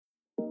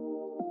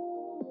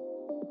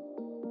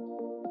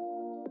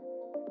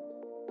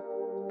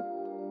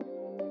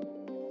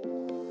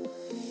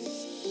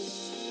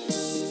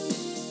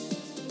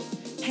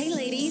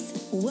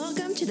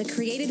to the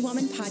Created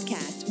Woman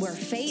podcast, where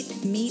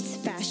faith meets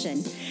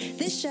fashion.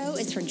 This show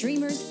is for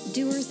dreamers,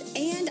 doers,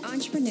 and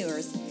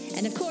entrepreneurs,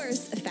 and of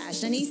course,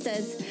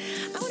 fashionistas.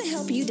 I want to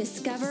help you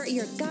discover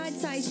your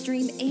God-sized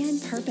dream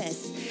and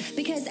purpose,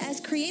 because as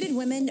created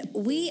women,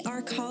 we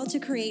are called to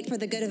create for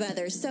the good of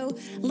others. So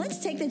let's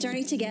take the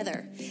journey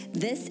together.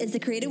 This is the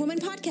Created Woman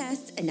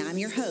podcast, and I'm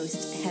your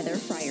host, Heather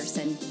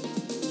Frierson.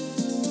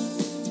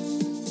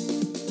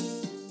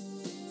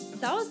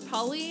 That was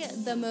probably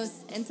the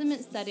most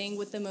intimate setting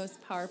with the most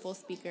powerful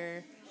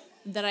speaker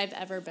that I've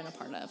ever been a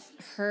part of.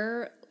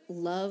 Her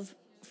love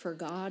for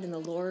God and the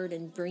Lord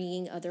and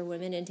bringing other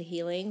women into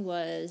healing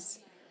was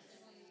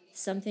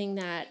something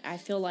that I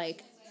feel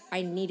like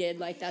I needed.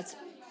 Like, that's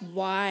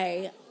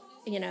why,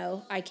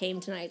 I came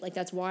tonight. Like,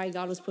 that's why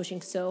God was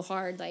pushing so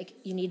hard. Like,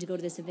 you need to go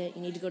to this event.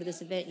 You need to go to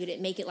this event. You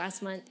didn't make it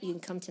last month. You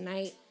can come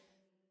tonight.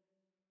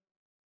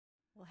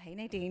 Well, hey,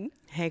 Nadine.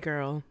 Hey,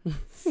 girl.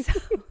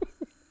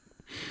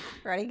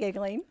 Already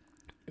giggling.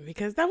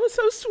 Because that was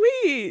so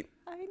sweet.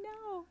 I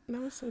know.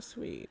 That was so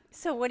sweet.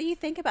 So what do you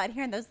think about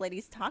hearing those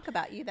ladies talk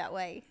about you that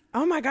way?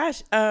 Oh my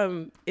gosh.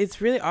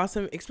 It's really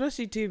awesome,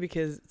 especially too,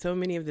 because so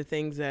many of the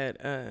things that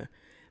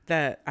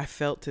I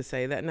felt to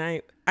say that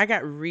night, I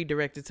got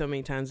redirected so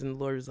many times, and the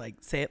Lord was like,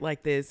 say it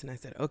like this. And I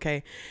said,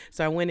 okay.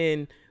 So I went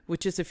in with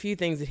just a few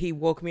things that he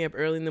woke me up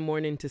early in the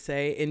morning to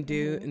say and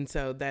do. Mm-hmm. And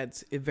so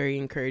that's very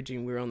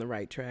encouraging. We're on the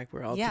right track.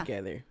 We're all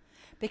together.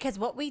 Because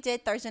what we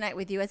did Thursday night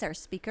with you as our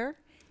speaker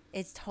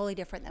is totally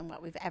different than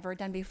what we've ever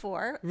done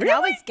before. Really? And I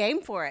was game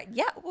for it.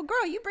 Yeah. Well,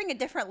 girl, you bring a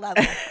different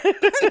level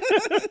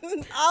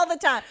all the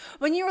time.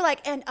 When you were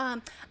like, and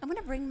I'm going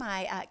to bring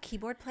my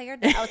keyboard player.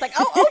 I was like,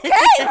 oh,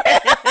 okay.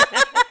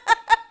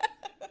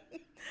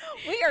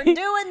 We are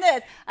doing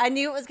this. I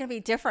knew it was going to be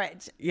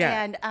different.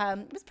 Yeah. And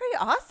it was pretty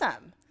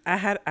awesome.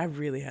 I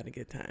really had a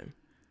good time.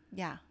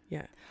 Yeah.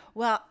 Yeah.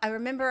 Well, I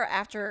remember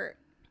after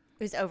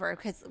it was over,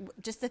 because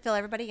just to fill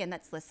everybody in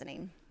that's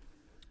listening.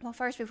 Well,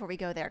 first, before we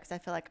go there, because I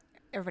feel like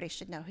everybody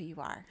should know who you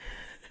are.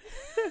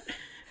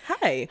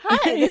 Hi.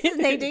 Hi, this is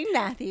Nadine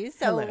Matthews.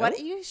 So Hello. why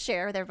don't you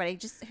share with everybody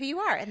just who you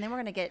are, and then we're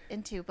going to get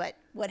into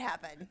what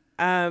happened.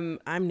 I'm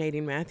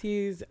Nadine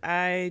Matthews.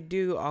 I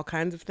do all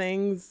kinds of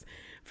things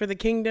for the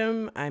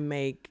kingdom. I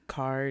make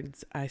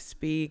cards. I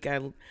speak.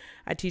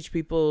 I teach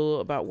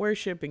people about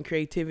worship and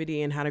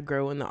creativity and how to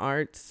grow in the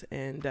arts.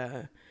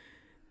 And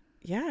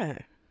yeah.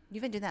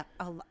 You've been doing that,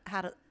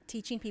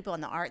 teaching people in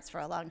the arts for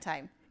a long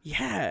time.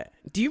 Yeah.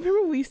 Do you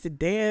remember we used to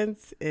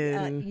dance?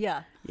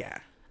 Yeah. Yeah.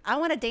 I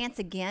want to dance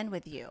again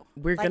with you.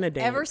 We're going to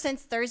dance. Ever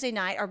since Thursday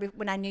night, or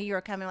when I knew you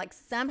were coming, like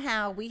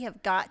somehow we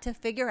have got to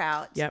figure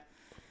out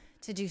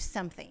to do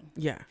something.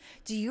 Yeah.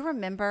 Do you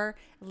remember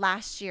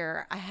last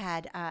year I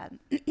had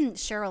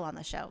Cheryl on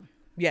the show?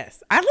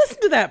 Yes. I listened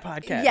to that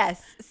podcast.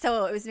 Yes.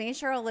 So it was me and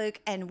Cheryl Luke,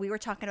 and we were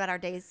talking about our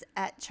days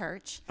at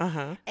church.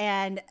 Uh-huh.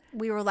 And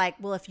we were like,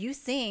 well, if you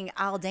sing,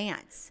 I'll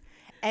dance.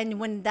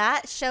 And when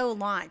that show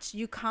launched,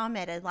 you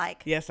commented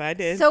like, yes, I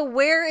did. So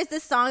where is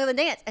the song of the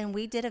dance? And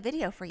we did a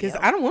video for you. Because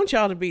I don't want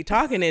y'all to be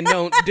talking and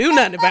don't do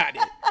nothing about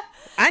it.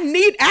 I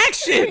need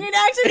action. We need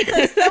action.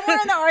 So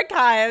somewhere in the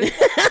archives,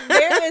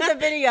 there is a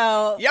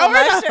video. Y'all were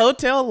in a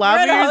hotel lobby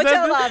We're in a or hotel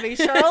something? lobby.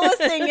 Cheryl was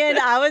singing,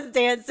 I was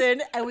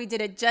dancing, and we did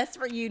it just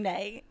for you,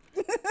 Nate.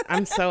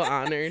 I'm so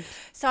honored.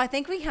 So I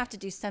think we have to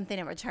do something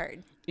in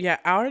return. Yeah,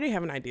 I already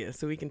have an idea,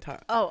 so we can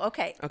talk. Oh,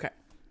 okay. Okay.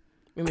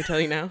 Let me tell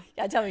you now.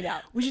 Yeah, tell me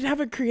now. We should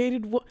have a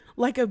created,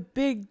 like a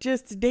big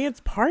just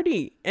dance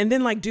party, and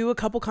then like do a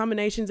couple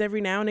combinations every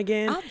now and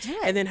again. I'll do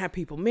it. And then have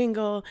people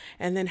mingle,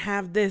 and then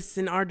have this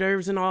and hors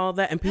d'oeuvres and all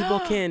that, and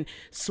people can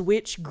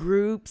switch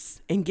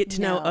groups and get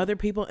to know other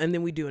people, and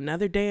then we do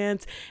another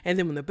dance, and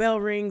then when the bell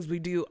rings, we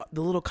do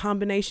the little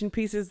combination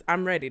pieces.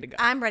 I'm ready to go.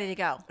 I'm ready to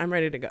go. I'm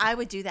ready to go. I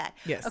would do that.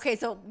 Yes. Okay,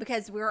 so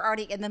because we're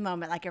already in the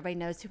moment, like everybody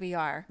knows who we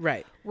are.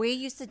 Right. We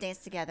used to dance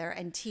together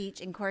and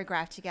teach and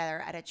choreograph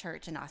together at a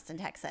church in Austin,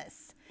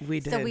 Texas. We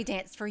did. So we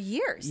danced for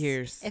years.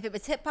 Years. If it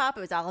was hip hop,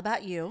 it was all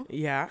about you.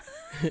 Yeah.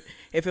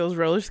 If it was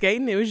roller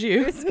skating, it was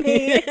you. It was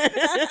me.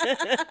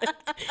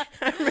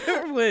 I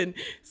remember when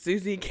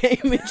Susie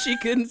came and she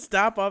couldn't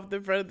stop off the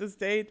front of the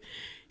stage.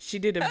 She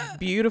did a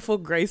beautiful,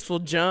 graceful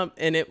jump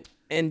and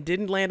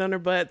didn't land on her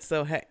butt.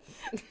 So, hey.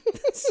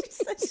 She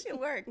said she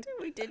worked.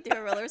 We did do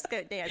a roller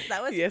skate dance.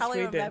 That was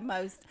probably one of my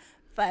most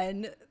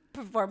fun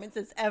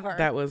performances ever.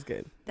 That was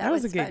good. That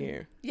was a good fun.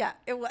 year. Yeah,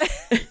 it was.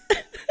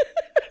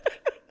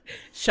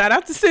 Shout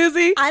out to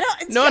Susie. I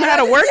don't knowing how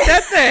to work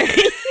that thing.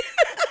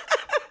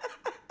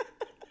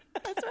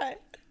 That's right.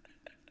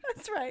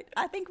 That's right.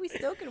 I think we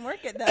still can work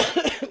it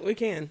though. We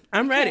can.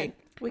 I'm ready.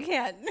 We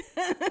can.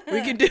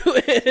 We can do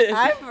it.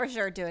 I'm for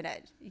sure doing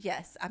it.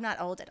 Yes, I'm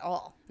not old at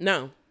all.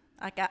 No.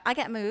 I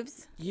got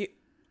moves.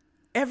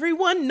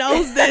 Everyone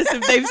knows this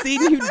if they've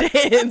seen you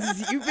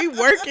dance. You be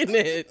working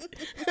it.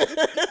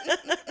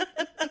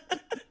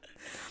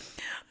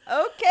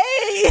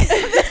 Okay.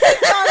 This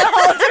is on a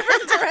whole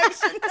different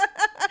direction.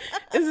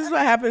 This is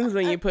what happens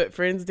when you put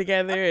friends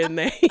together and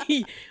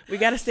we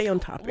got to stay on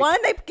topic. One,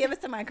 they give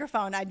us a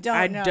microphone. I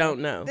don't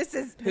know. This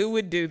This is who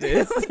would do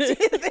this? Who would do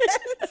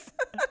this?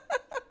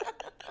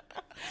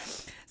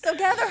 So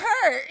gather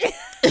her.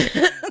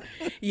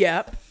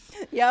 Yep.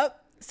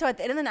 Yep. So at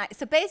the end of the night,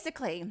 so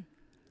basically,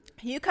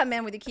 you come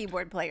in with a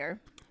keyboard player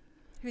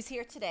who's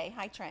here today.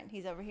 Hi, Trent.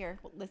 He's over here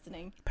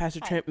listening. Pastor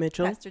Hi. Trent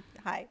Mitchell,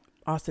 Hi.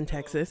 Austin,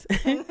 Texas.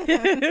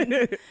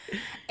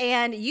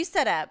 And you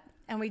set up,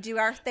 and we do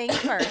our thing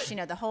first. You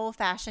know, the whole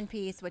fashion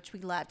piece, which we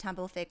loved.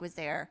 Tumble Fig was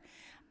there.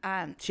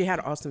 She had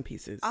awesome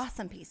pieces.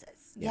 Awesome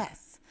pieces. Yeah.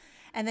 Yes.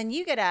 And then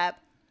you get up,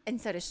 and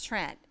so does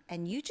Trent,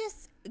 and you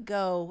just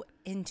go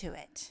into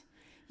it.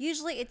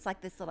 Usually it's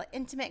like this little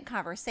intimate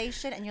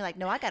conversation, and you're like,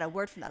 no, I got a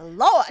word from the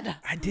Lord.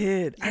 I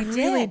did. I You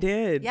really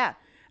did. Yeah.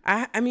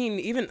 I mean,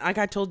 even like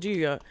I told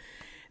you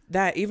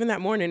that even that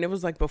morning, it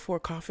was like before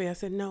coffee. I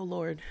said, no,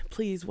 Lord,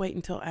 please wait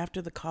until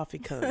after the coffee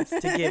comes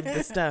to give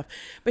the stuff.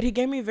 But he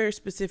gave me very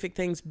specific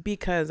things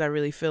because I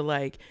really feel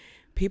like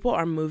people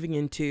are moving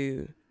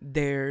into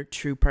their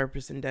true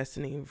purpose and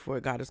destiny for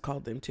what God has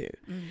called them to.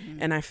 Mm-hmm.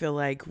 And I feel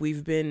like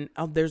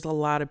there's a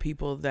lot of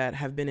people that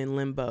have been in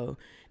limbo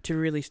to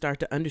really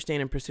start to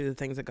understand and pursue the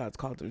things that God's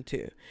called them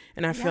to.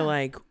 And I feel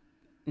like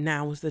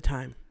now is the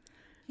time.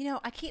 You know,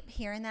 I keep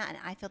hearing that, and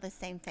I feel the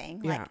same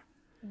thing. Yeah. Like,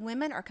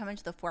 women are coming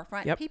to the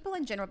forefront. Yep. People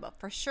in general, but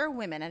for sure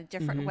women in a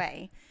different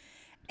way.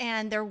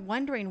 And they're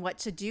wondering what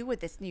to do with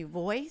this new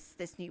voice,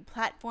 this new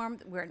platform.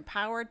 We're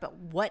empowered, but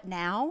what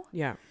now?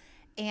 Yeah.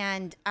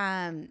 And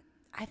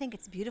I think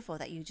it's beautiful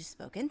that you just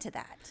spoke into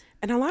that.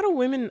 And a lot of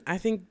women, I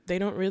think they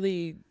don't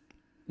really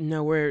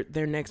know where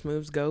their next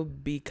moves go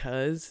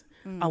because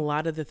a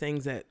lot of the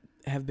things that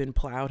have been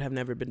plowed have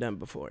never been done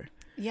before.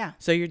 Yeah.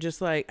 So you're just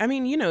like, I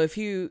mean, you know, if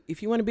you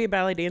want to be a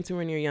ballet dancer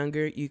when you're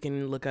younger, you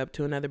can look up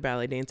to another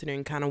ballet dancer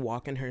and kind of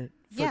walk in her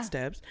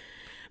footsteps.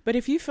 But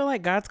if you feel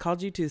like God's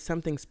called you to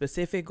something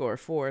specific or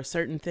for a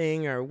certain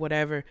thing or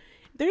whatever,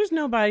 there's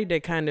nobody to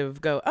kind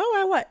of go,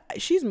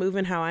 she's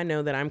moving how I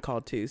know that I'm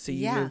called to. So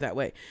you move that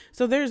way.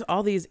 So there's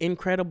all these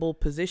incredible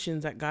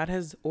positions that God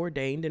has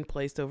ordained and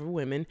placed over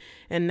women.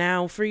 And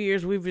now for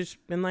years we've just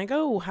been like,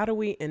 oh, how do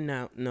we? And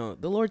now, no,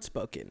 the Lord's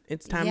spoken.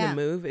 It's time to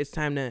move. It's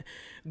time to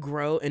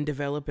grow and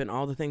develop in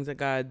all the things that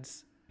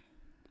God's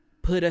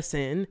put us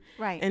in.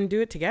 Right. And do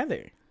it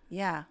together.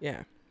 Yeah.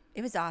 Yeah.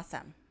 It was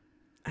awesome.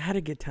 I had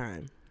a good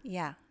time.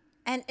 Yeah.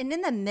 And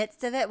in the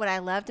midst of it, what I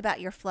loved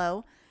about your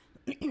flow,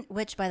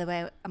 which, by the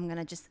way, I'm going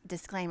to just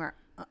disclaimer,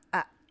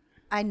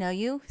 I know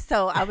you.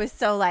 So I was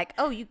so like,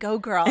 oh, you go,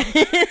 girl.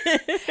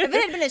 If it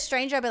had been a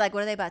stranger, I'd be like,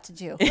 what are they about to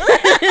do?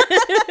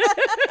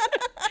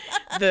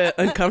 The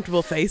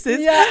uncomfortable faces.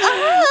 Yeah.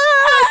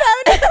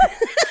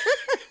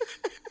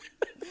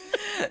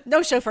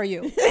 No show for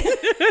you.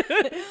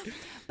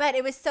 But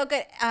it was so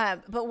good.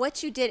 But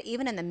what you did,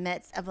 even in the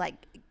midst of like,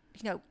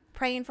 you know,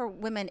 praying for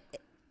women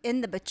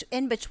in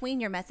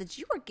between your message,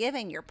 you were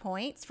giving your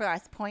points for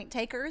us point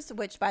takers,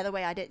 which, by the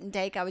way, I didn't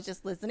take. I was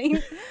just listening.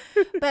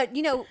 But,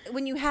 you know,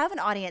 when you have an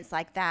audience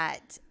like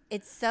that,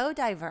 it's so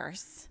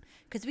diverse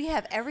because we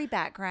have every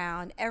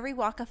background, every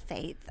walk of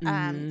faith.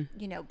 You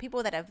know,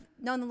 people that have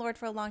known the Lord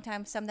for a long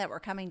time, some that were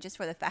coming just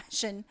for the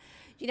fashion.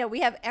 You know, we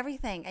have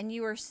everything. And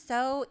you were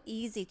so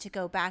easy to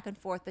go back and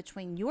forth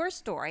between your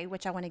story,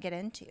 which I want to get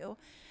into,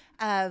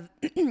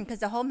 because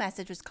the whole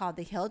message was called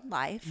The Healed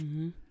Life.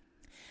 Mm-hmm.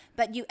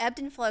 But you ebbed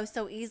and flowed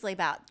so easily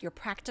about your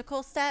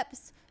practical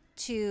steps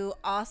to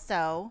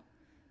also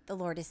the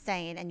Lord is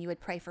saying, and you would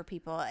pray for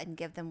people and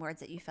give them words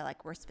that you feel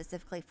like were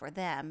specifically for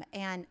them.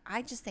 And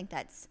I just think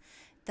that's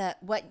the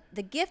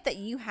gift that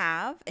you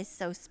have is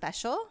so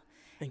special.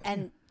 Thank you.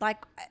 And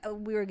like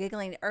we were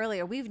giggling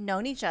earlier, we've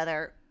known each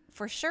other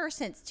for sure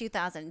since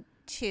 2002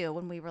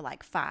 when we were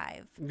like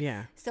 5.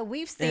 Yeah. So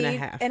we've seen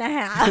and a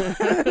half.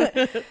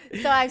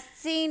 So I've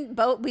seen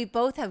we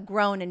both have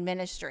grown in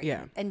ministry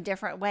in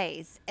different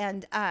ways.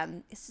 And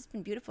it's just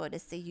been beautiful to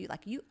see you.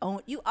 Like you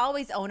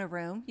always own a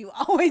room. You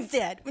always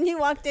did. When you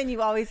walked in,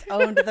 you always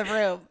owned the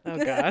room.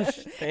 Oh gosh.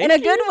 In a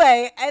good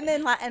way. And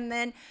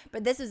then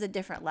but this was a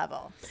different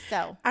level.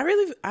 So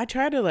I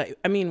try to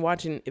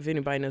watching, if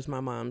anybody knows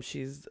my mom,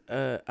 she's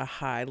a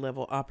high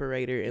level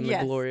operator in the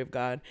glory of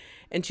God.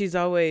 And she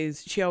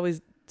always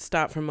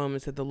stopped for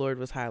moments that the Lord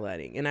was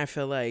highlighting. And I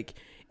feel like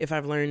if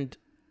I've learned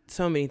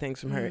so many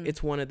things from her,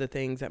 it's one of the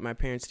things that my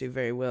parents do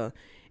very well.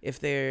 If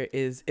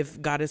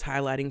God is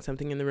highlighting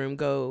something in the room,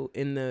 go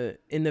in the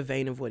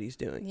vein of what he's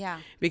doing. Yeah.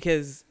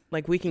 Because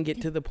like we can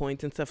get to the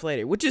points and stuff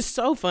later, which is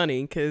so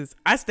funny because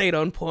I stayed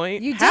on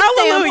point. You did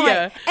Hallelujah. stay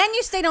on point. And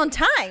you stayed on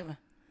time.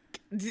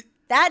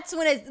 That's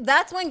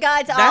when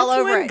God's all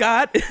over it.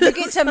 You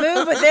get to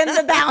move within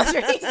the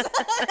boundaries.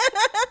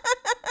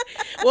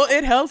 Well,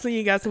 it helps when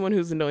you got someone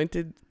who's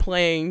anointed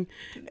playing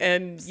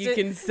and you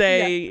can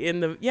say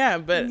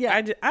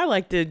I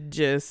like to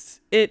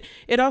just,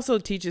 it also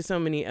teaches so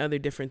many other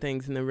different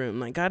things in the room.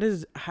 Like God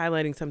is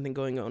highlighting something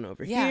going on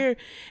over here,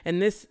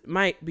 and this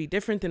might be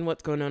different than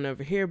what's going on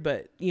over here,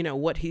 but you know,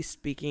 what he's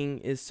speaking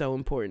is so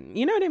important.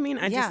 You know what I mean?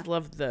 I just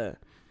love the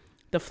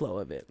flow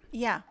of it.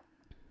 Yeah.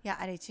 Yeah,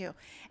 I do too.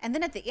 And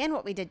then at the end,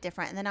 what we did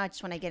different, and then I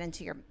just want to get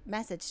into your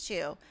message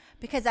too,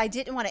 because I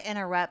didn't want to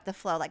interrupt the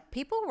flow. Like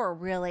women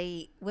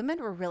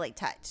were really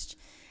touched.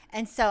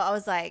 And so I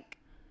was like,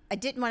 I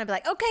didn't want to be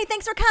like, okay,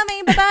 thanks for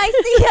coming. Bye-bye.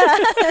 See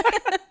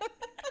ya.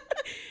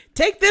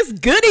 Take this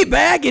goodie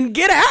bag and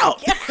get out.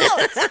 Get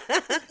out.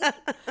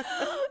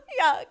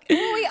 Yeah.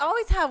 Well, we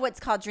always have what's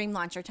called dream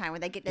launcher time where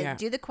they get to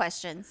do the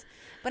questions.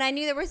 But I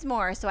knew there was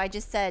more. So I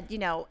just said,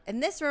 in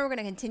this room, we're going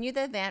to continue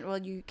the event. Well,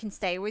 you can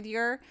stay with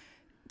your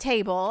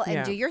table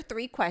and do your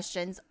 3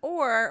 questions,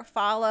 or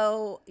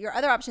your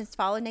other options.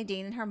 Follow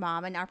Nadine and her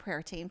mom and our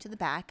prayer team to the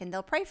back, and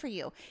they'll pray for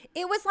you.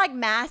 It was like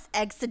mass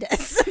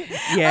exodus.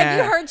 Yeah. Like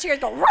you heard cheers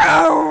go,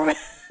 roar.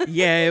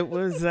 Yeah, it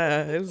was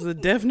a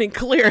definite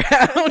clear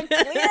out.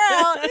 Clear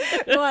out.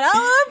 Going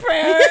out of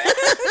prayer.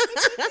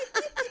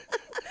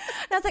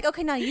 And I was like,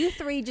 okay, now you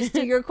 3 just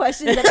do your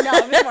questions. No,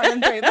 it's more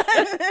than 3.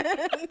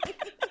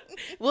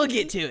 We'll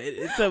get to it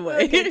in some way.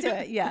 We'll get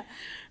to it, yeah.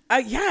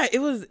 Yeah, it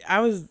was. I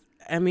was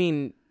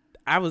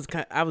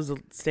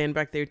standing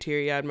back there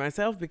teary-eyed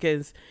myself,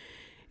 because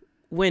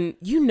when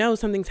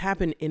something's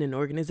happened in an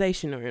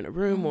organization or in a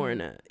room or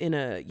in a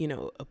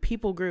a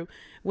people group,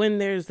 when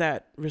there's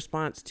that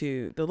response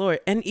to the Lord,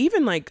 and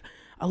even like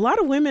a lot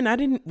of women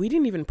we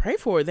didn't even pray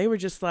for. They were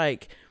just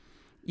like,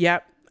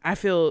 yep, I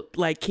feel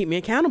like, keep me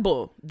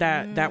accountable.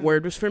 That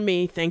word was for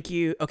me. Thank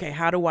you. Okay,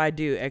 how do I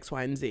do X,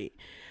 Y, and Z?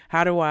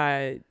 How do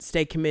I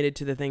stay committed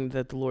to the thing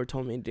that the Lord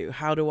told me to do?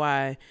 How do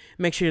I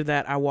make sure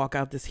that I walk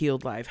out this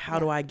healed life? How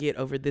do I get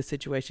over this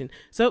situation?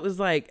 So it was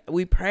like,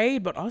 we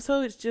prayed, but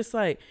also it's just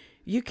like,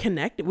 you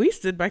connected. We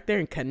stood back there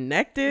and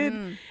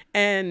connected.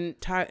 And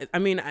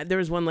there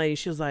was one lady,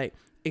 she was like,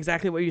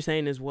 exactly what you're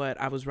saying is what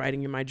I was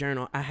writing in my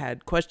journal. I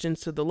had questions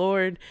to the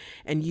Lord,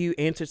 and you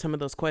answered some of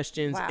those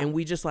questions. Wow. And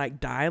we just like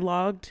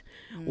dialogued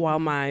while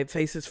my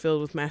face is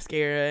filled with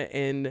mascara,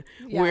 and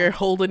we're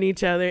holding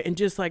each other and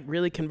just like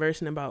really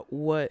conversing about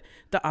what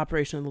the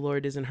operation of the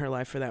Lord is in her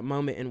life for that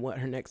moment and what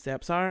her next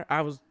steps are.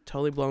 I was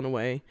totally blown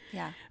away.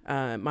 Yeah.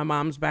 My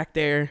mom's back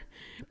there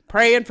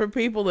praying for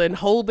people and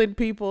holding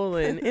people,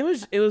 and it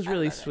was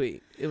really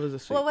sweet. It was a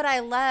sweet. Well, what I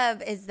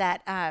love is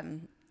that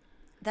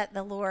that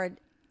the Lord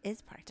is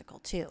practical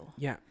too.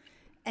 Yeah.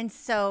 And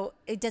so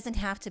it doesn't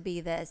have to be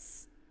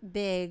this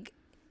big,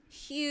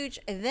 huge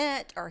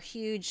event or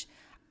huge,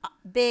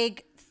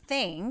 big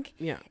thing.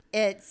 Yeah.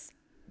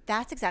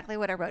 That's exactly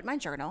what I wrote in my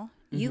journal.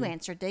 You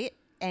answered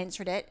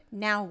it.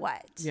 Now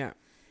what? Yeah.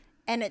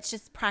 And it's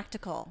just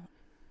practical.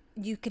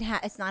 You can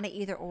it's not an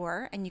either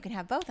or, and you can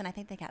have both. And I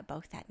think they got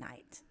both that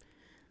night.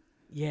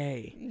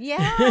 Yay.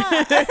 Yeah.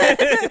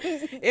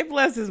 It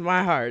blesses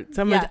my heart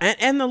so much.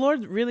 And the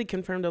Lord really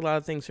confirmed a lot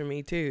of things for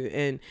me too.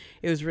 And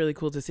it was really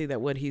cool to see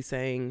that what he's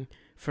saying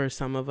for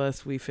some of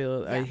us, we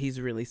feel he's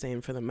really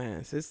saying for the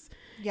mass. It's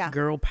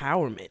girl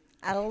powerment.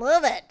 I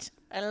love it.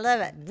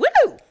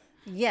 Woo!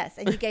 Yes.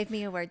 And you gave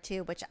me a word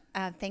too, which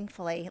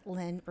thankfully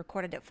Lynn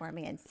recorded it for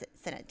me and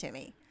sent it to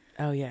me.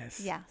 Oh, yes.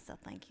 Yeah. So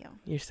thank you.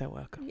 You're so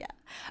welcome. Yeah.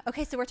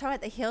 Okay. So we're talking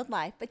about the healed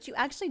life, but you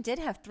actually did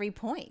have 3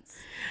 points.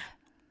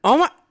 Oh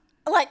my.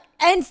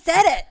 And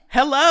said it.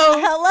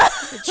 Hello.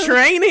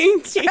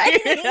 Training.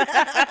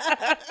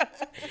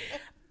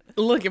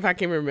 Look, if I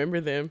can remember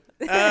them.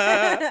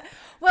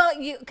 Well,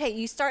 you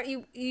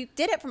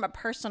did it from a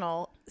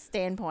personal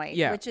standpoint,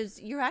 which is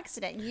your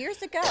accident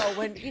years ago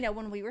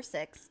when we were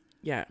 6.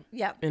 Yeah.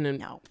 Yep. And then,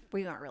 no,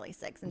 we weren't really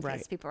 6. In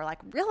case people are like,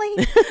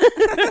 really?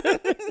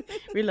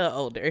 We're a little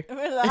older.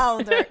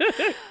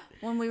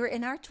 When we were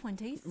in our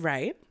 20s.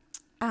 Right.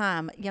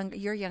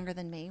 You're younger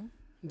than me.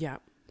 Yeah.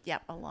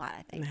 Yep, a lot,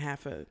 I think. And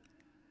half a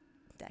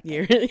decade.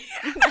 Year.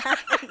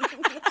 Half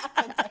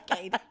a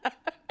decade.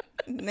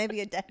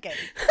 Maybe a decade.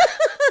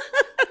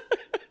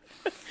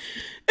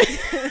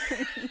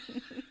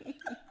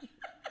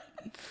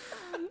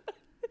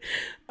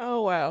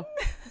 Oh, wow.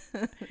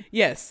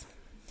 Yes.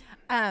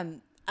 I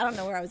don't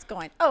know where I was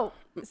going. Oh,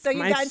 so you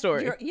My got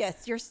story.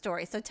 Your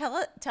story. So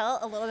tell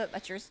a little bit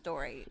about your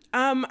story.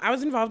 I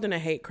was involved in a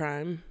hate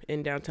crime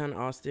in downtown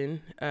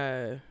Austin.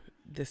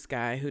 This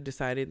guy who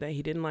decided that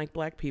he didn't like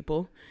black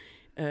people.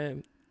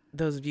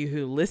 Those of you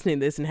who are listening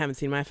to this and haven't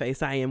seen my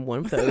face, I am one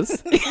of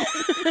those.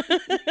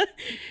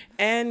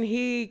 And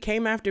he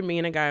came after me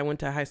and a guy I went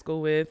to high school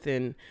with,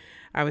 and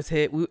I was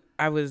hit.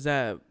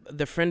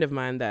 The friend of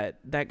mine that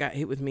got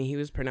hit with me, he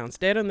was pronounced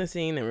dead on the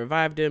scene. They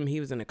revived him. He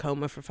was in a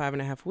coma for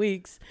 5.5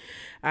 weeks.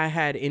 I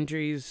had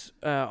injuries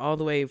all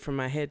the way from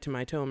my head to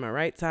my toe on my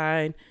right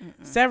side.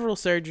 Several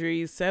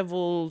surgeries,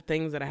 several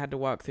things that I had to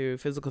walk through,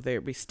 physical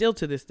therapy still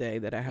to this day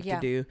that I have to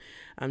do.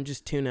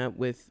 Just tune up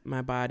with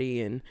my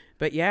body. And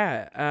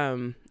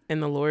the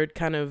Lord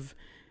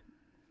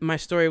my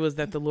story was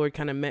that the Lord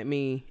kind of met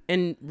me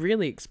and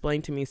really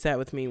explained to me, sat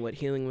with me what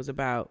healing was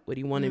about, what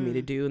he wanted me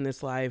to do in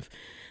this life.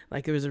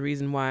 Like, there was a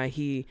reason why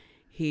he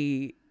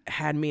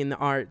had me in the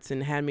arts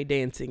and had me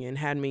dancing and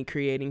had me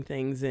creating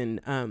things.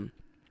 And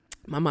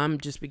my mom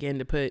just began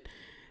to put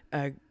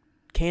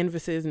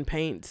canvases and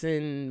paints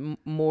and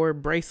more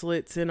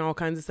bracelets and all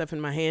kinds of stuff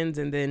in my hands.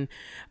 And then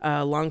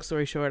long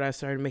story short, I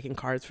started making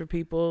cards for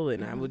people,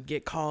 and I would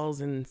get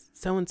calls, and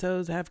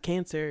so-and-so's have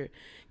cancer,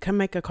 come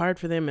make a card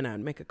for them. And I'd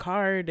make a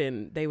card,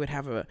 and they would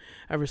have a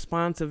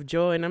response of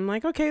joy. And I'm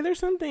like, okay, there's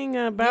something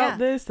about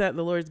this that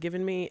the Lord's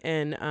given me.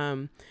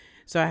 And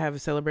so I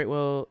have Celebrate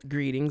Well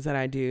greetings that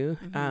I do.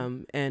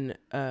 And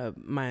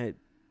my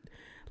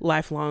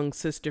lifelong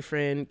sister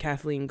friend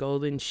Kathleen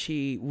Golden,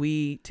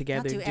 we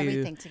together do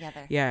everything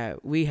together. Yeah,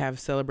 we have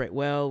Celebrate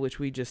Well, which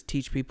we just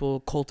teach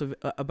people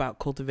about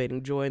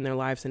cultivating joy in their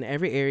lives in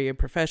every area,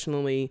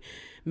 professionally,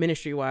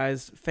 ministry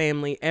wise,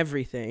 family,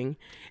 everything.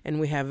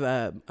 And we have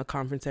a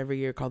conference every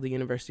year called the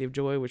University of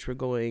Joy, which we're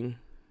going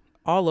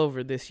all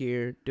over this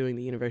year doing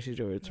the University of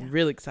Joy. It's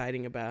really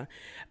exciting about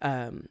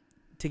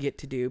to get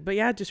to do. But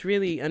yeah, just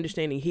really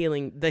understanding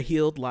healing, the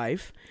healed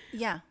life.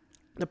 Yeah.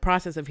 The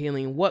process of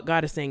healing, what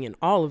God is saying in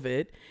all of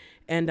it,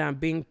 and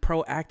being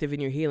proactive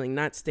in your healing,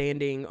 not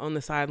standing on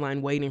the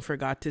sideline waiting for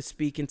God to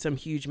speak in some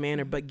huge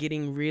manner, but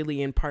getting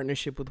really in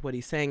partnership with what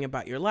he's saying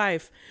about your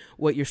life,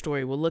 what your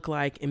story will look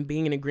like, and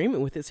being in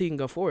agreement with it so you can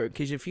go forward.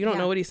 Because if you don't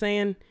know what he's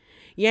saying,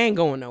 you ain't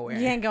going nowhere.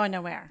 You ain't going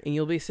nowhere. And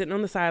you'll be sitting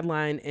on the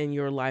sideline, and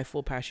your life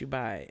will pass you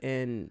by.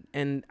 And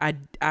I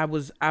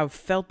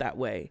felt that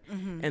way.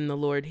 And the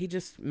Lord, he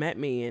just met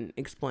me and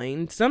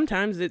explained.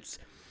 Sometimes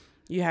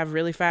you have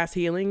really fast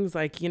healings,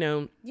 like,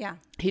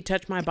 he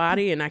touched my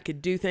body and I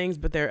could do things,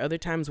 but there are other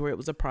times where it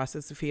was a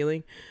process of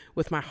healing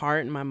with my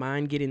heart and my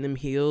mind, getting them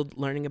healed,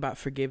 learning about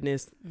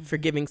forgiveness,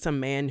 forgiving some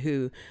man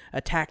who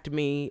attacked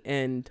me,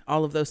 and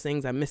all of those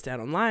things. I missed out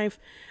on life.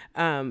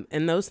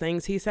 And those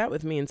things, he sat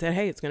with me and said,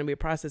 hey, it's going to be a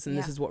process, and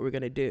this is what we're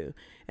going to do.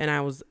 And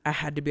I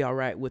had to be all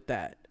right with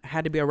that. I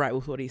had to be all right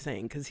with what he's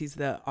saying, because he's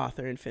the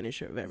author and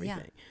finisher of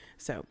everything.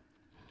 So.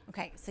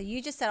 Okay, so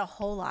you just said a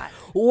whole lot.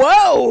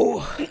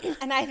 Whoa!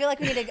 And I feel like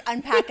we need to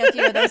unpack a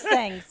few of those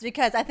things,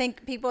 because I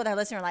think people that are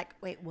listening are like,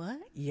 wait, what?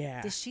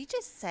 Yeah. Did she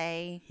just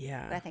say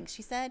what I think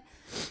she said?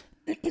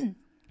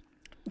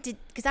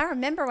 Because I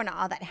remember when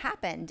all that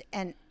happened,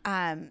 and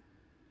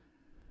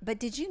but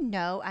did you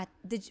know,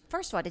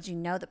 first of all, did you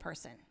know the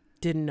person?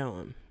 Didn't know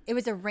him. It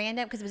was a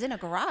random, because it was in a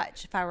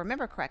garage, if I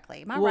remember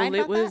correctly. Am I right about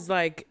that? Well, it was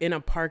like in a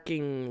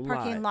parking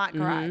lot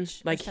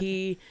garage. Like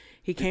he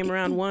came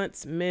around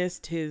once,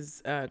 missed,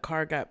 his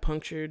car got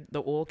punctured,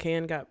 the oil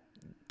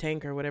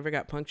tank or whatever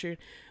got punctured.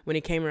 When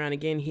he came around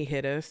again, he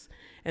hit us,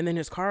 and then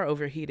his car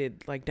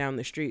overheated like down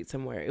the street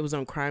somewhere. It was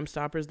on Crime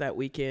Stoppers that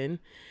weekend,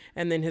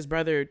 and then his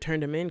brother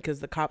turned him in because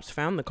the cops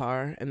found the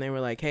car, and they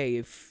were like, hey,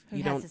 if who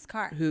you has don't his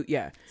car? So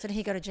did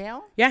he go to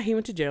jail? Yeah, he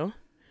went to jail.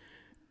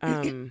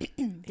 Did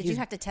you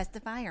have to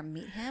testify or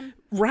meet him?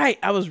 Right.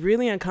 I was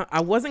really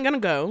I wasn't going to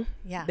go.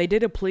 Yeah. They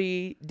did a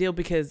plea deal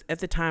because at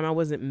the time I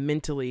wasn't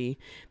mentally,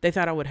 they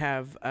thought I would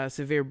have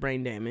severe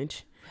brain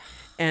damage,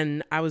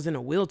 and I was in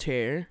a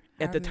wheelchair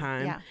at the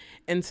time. Yeah.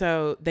 And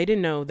so they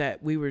didn't know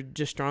that we were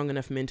just strong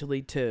enough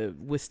mentally to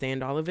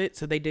withstand all of it.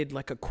 So they did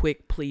like a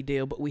quick plea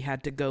deal, but we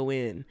had to go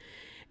in.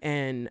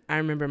 And I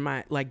remember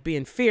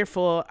being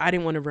fearful. I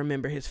didn't want to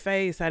remember his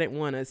face. I didn't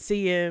want to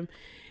see him.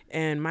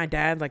 And my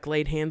dad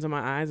laid hands on my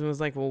eyes and was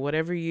like, well,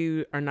 whatever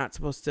you are not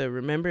supposed to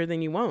remember,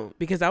 then you won't.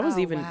 Because I was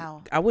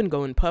I wouldn't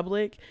go in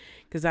public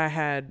because I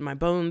had my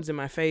bones in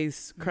my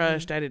face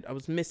crushed. I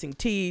was missing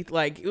teeth.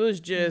 It was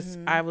just,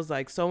 I was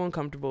so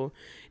uncomfortable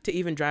to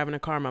even drive in a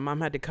car. My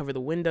mom had to cover the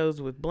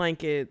windows with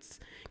blankets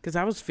because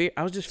I was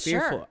just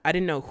fearful. Sure. I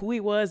didn't know who he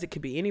was. It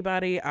could be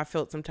anybody. I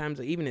felt sometimes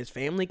that even his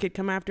family could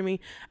come after me.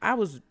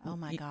 Oh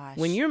my gosh.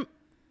 When you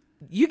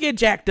get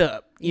jacked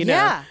up, you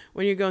know,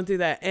 when you're going through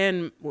that.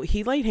 And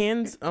he laid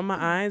hands on my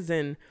eyes.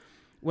 And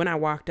when I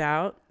walked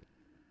out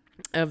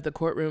of the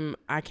courtroom,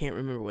 I can't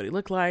remember what he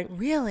looked like.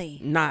 Really?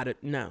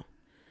 No.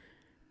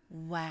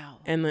 Wow.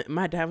 And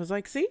my dad was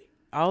like, see,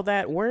 all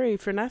that worry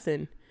for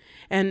nothing.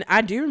 And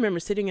I do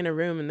remember sitting in a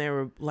room and there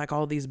were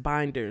all these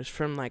binders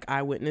from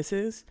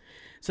eyewitnesses.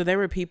 So there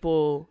were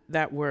people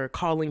that were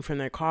calling from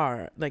their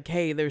car,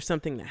 hey, there's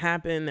something that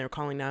happened. They're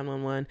calling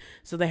 911.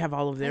 So they have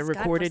all of their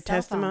recorded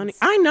testimony.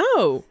 I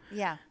know.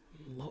 Yeah.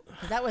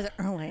 That was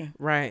early.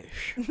 Right.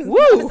 Woo.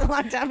 That was a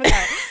long time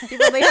ago.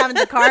 People be having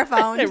the car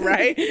phone.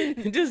 Right.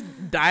 Just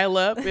dial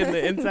up in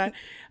the inside.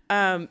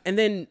 And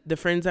then the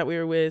friends that we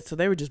were with, so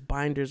they were just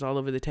binders all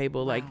over the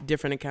table,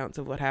 different accounts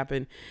of what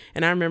happened.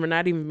 And I remember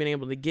not even being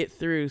able to get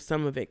through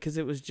some of it because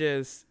it was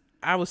just,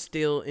 I was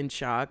still in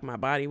shock. My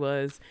body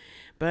was.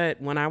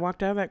 But when I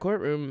walked out of that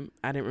courtroom,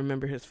 I didn't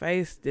remember his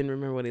face, didn't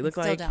remember what he looked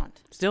like.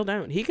 Still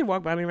don't. He could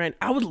walk by me right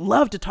now. I would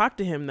love to talk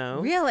to him, though.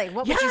 Really?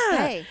 What would you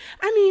say?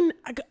 I mean,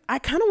 I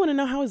kind of want to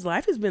know how his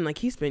life has been.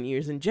 He spent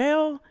years in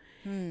jail.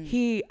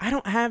 I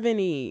don't have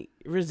any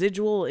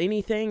residual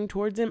anything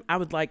towards him. I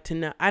would like to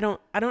know. I don't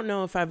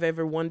know if I've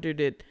ever wondered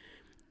it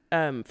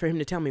for him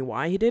to tell me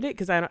why he did it,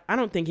 because I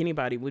don't think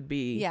anybody would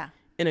be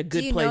in a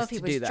good place to do that. Do you know if he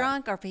was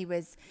drunk or if he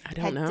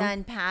had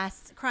done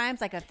past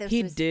crimes?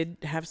 He did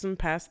have some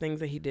past things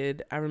that he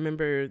did. I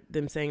remember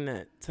them saying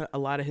that a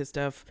lot of his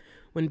stuff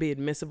wouldn't be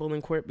admissible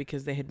in court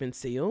because they had been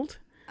sealed.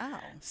 Oh.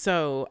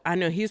 So I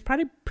know he was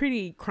probably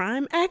pretty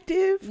crime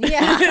active.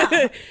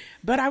 Yeah.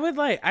 But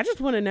I just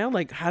want to know,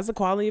 like, how's the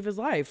quality of his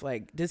life?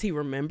 Like, does he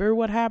remember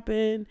what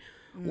happened?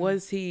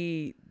 Does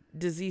he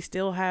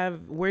still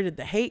have, where did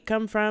the hate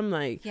come from?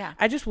 Like, Yeah.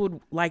 I just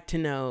would like to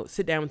know,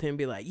 sit down with him and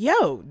be like,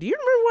 yo, do you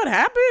remember what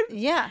happened?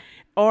 Yeah.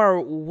 Or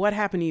what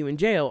happened to you in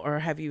jail? Or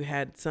have you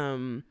had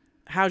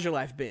how's your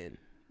life been?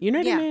 You know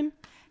what I mean?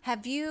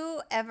 Have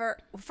you ever,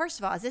 well, first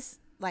of all, is this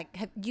like,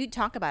 you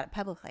talk about it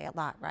publicly a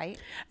lot, right?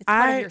 It's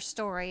part of your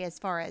story as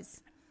far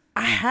as.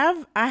 I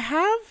have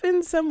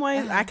in some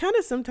ways. I kind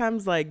of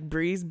sometimes like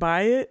breeze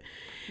by it.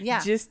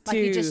 Yeah. Just like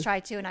you just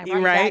tried to, and I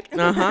brought right. you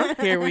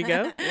back. Here we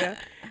go. Yeah.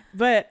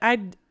 But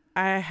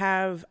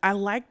I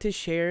like to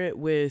share it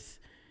with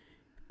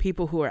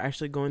people who are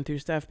actually going through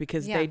stuff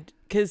because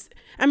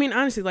I mean,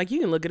 honestly, like, you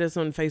can look at us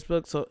on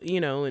Facebook, so,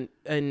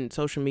 and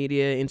social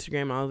media,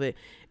 Instagram, all of it,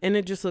 and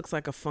it just looks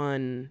like a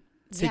fun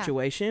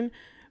situation,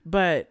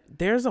 but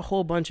there's a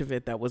whole bunch of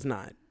it that was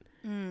not.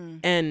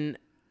 And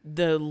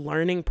the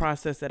learning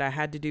process that I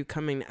had to do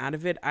coming out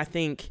of it, I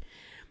think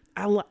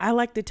I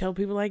like to tell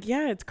people, like,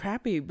 yeah, it's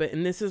crappy,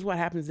 and this is what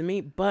happens to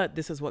me, but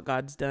this is what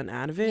God's done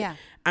out of it. Yeah.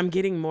 I'm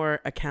getting more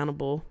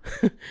accountable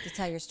To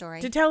tell your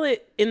story. to tell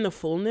it in the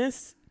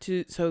fullness,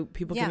 so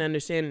people can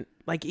understand,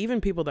 like,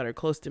 even people that are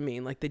close to me,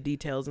 like the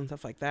details and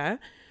stuff like that.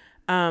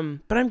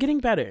 But I'm getting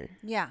better.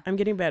 Yeah. I'm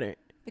getting better.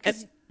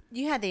 Because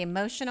you had the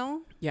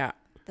emotional, Yeah.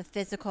 the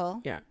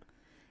physical. Yeah.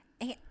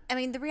 I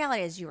mean, the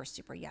reality is you were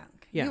super young.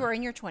 Yeah. You were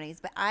in your 20s,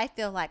 but I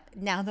feel like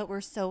now that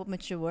we're so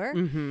mature,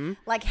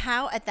 like,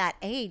 how at that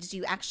age do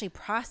you actually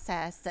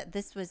process that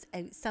this was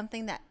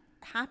something that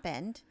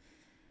happened?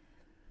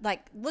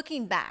 Like,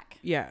 looking back.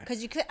 Yeah.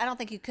 Because I don't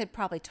think you could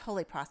probably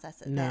totally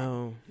process it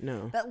then.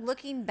 No. But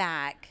looking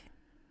back,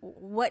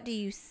 what do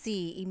you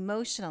see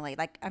emotionally?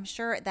 Like, I'm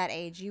sure at that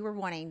age you were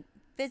wanting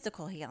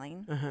physical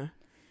healing,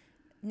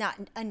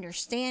 not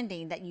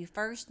understanding that you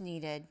first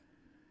needed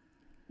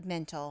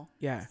mental,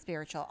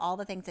 spiritual, all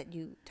the things that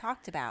you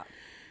talked about.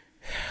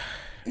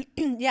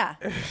 Yeah.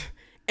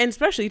 And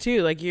especially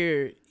too, like,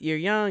 you're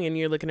young and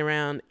you're looking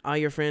around, all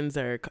your friends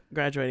are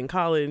graduating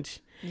college.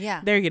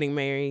 Yeah. They're getting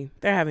married.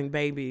 They're having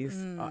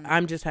babies.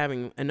 I'm just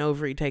having an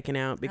ovary taken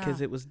out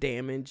because it was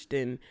damaged,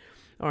 or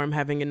I'm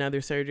having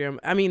another surgery.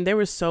 I mean, there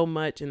was so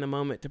much in the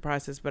moment to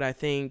process, but I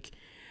think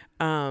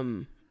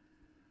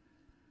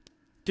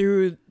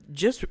through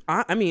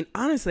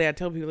honestly, I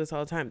tell people this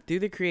all the time, through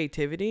the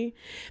creativity,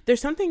 there's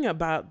something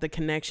about the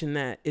connection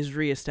that is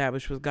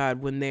reestablished with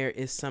God when there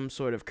is some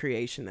sort of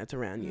creation that's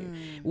around you,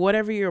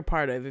 whatever you're a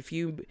part of.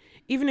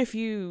 Even if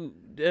you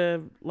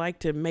like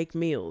to make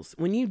meals,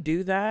 when you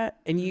do that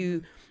and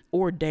you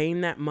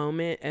ordain that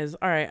moment as,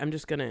 all right, I'm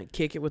just going to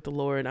kick it with the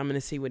Lord, I'm going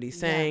to see what he's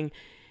saying.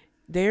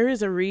 There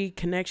is a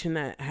reconnection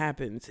that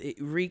happens. You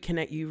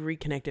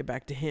reconnect it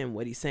back to him,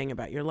 what he's saying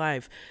about your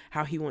life,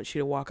 how he wants you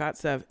to walk out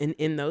stuff. And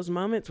in those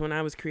moments when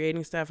I was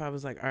creating stuff, I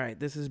was like, all right,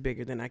 this is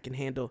bigger than I can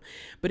handle.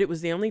 But it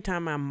was the only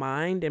time my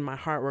mind and my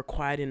heart were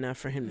quiet enough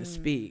for him to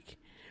speak,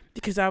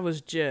 because I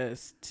was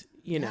just,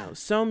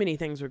 so many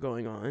things were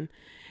going on.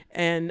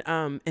 And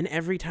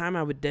every time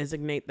I would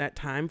designate that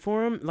time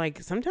for him,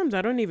 like, sometimes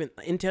I don't even,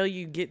 until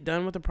you get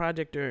done with the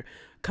project or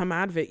come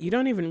out of it, you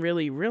don't even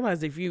really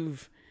realize if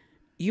you've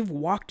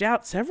walked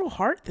out several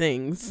hard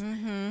things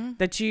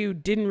that you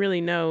didn't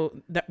really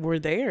know that were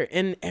there.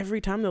 And every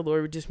time the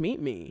Lord would just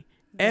meet me,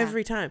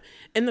 every time.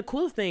 And the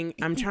cool thing,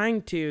 I'm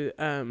trying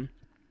to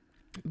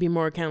be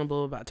more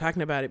accountable about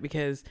talking about it,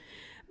 because,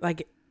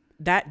 like,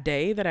 that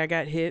day that I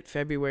got hit,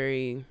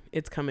 February,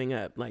 it's coming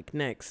up, like,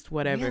 next,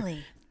 whatever.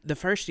 Really? The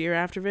first year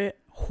after it,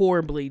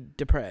 horribly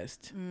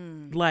depressed.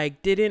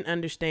 Like, didn't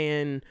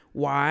understand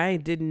why,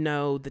 didn't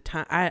know the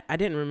time. I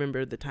didn't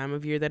remember the time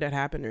of year that it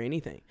happened or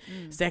anything.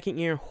 Second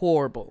year,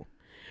 horrible.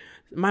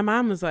 My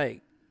mom was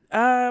like,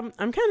 I'm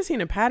kind of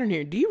seeing a pattern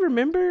here. Do you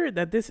remember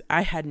that this?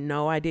 I had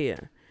no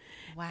idea.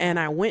 Wow. And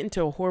I went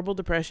into a horrible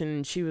depression,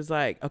 and she was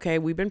like, okay,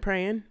 we've been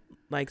praying.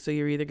 Like, so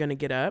you're either going to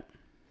get up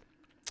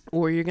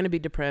or you're going to be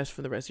depressed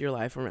for the rest of your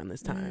life around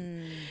this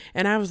time.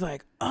 And I was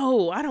like,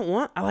 oh, I don't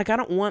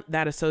want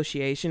that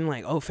association.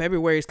 Like, oh,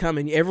 February's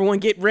coming. Everyone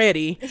get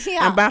ready. Yeah.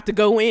 I'm about to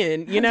go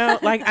in,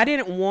 like, I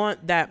didn't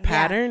want that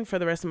pattern for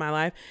the rest of my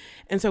life.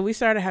 And so we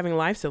started having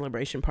life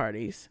celebration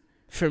parties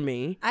for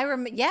me. I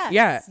remember. Yes.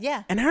 Yeah.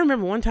 Yeah. And I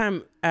remember one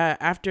time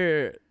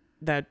after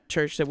that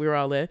church that we were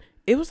all at,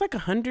 it was like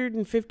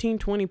 115,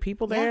 20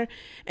 people there.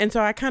 And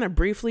so I kind of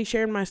briefly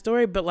shared my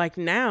story, but, like,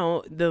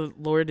 now the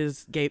Lord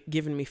has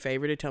given me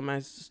favor to tell my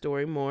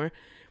story more.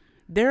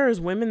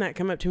 There's women that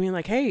come up to me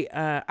like, hey,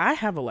 I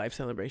have a life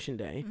celebration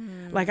day.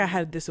 Like, I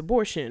had this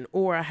abortion,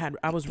 or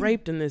I was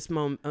raped in this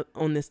moment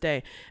on this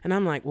day. And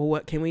I'm like, well,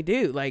 what can we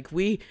do? Like,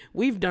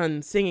 we've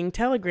done singing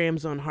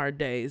telegrams on hard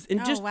days and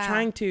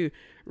trying to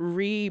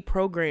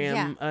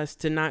reprogram us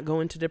to not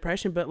go into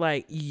depression. But,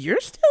 like,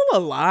 you're still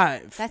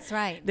alive. That's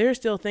right. There are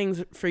still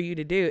things for you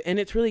to do. And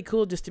it's really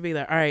cool just to be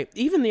like, all right,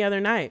 even the other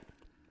night,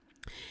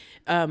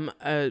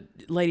 a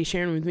lady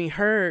sharing with me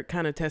her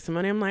kind of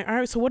testimony. I'm like, all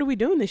right, so what are we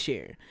doing this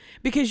year?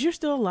 Because you're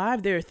still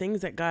alive. There are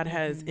things that God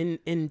has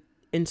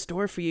in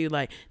store for you.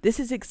 Like, this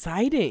is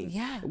exciting.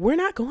 Yeah. We're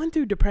not going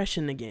through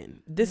depression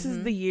again. This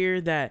is the year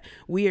that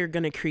we are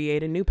going to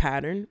create a new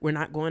pattern. We're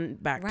not going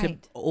back to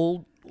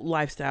old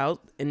lifestyles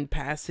and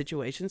past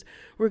situations.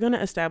 We're going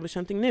to establish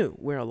something new.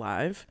 We're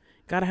alive.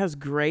 God has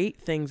great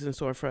things in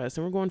store for us,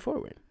 and we're going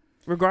forward.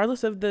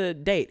 Regardless of the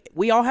date.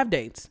 We all have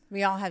dates.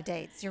 We all have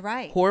dates. You're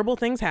right. Horrible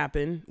things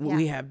happen. Yeah.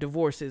 We have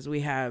divorces. We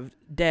have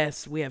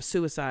deaths. We have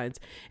suicides.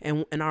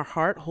 And our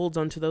heart holds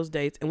on to those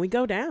dates, and we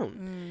go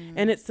down.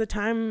 And it's the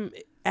time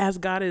as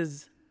God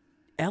is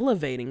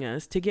elevating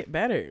us to get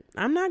better.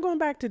 I'm not going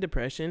back to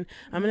depression.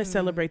 I'm going to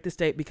celebrate this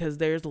date because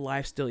there's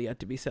life still yet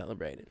to be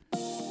celebrated.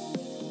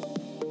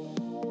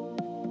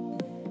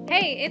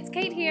 Hey, it's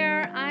Kate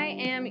here. I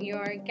am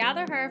your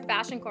Gather Her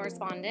fashion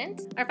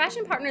correspondent. Our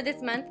fashion partner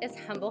this month is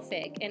Humble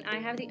Fig, and I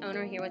have the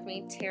owner here with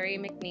me, Terry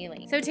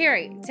McNeely. So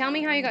Terry, tell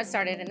me how you got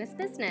started in this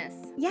business.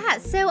 Yeah,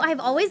 so I've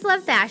always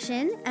loved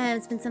fashion.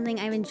 It's been something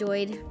I've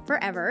enjoyed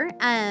forever.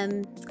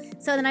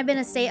 So then I've been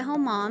a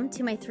stay-at-home mom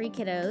to my 3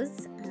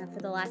 kiddos for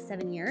the last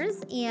 7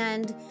 years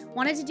and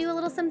wanted to do a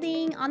little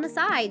something on the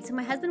side. So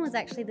my husband was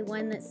actually the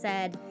one that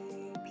said,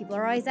 people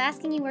are always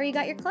asking you where you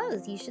got your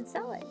clothes. You should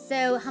sell it.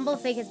 So Humble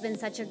Fig has been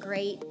such a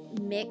great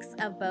mix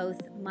of both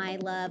my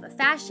love of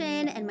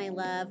fashion and my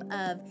love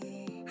of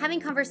having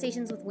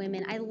conversations with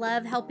women. I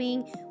love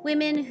helping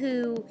women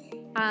who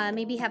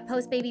maybe have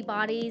post-baby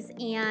bodies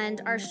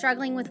and are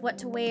struggling with what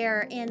to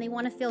wear, and they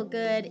want to feel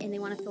good and they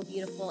want to feel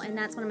beautiful. And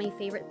that's one of my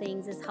favorite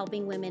things, is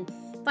helping women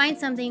find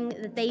something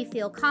that they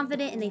feel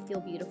confident and they feel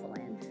beautiful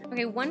in.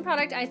 Okay, one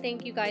product I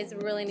think you guys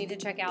really need to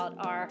check out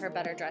are her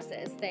butter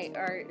dresses. They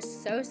are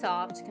so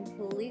soft,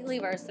 completely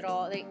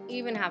versatile. They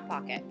even have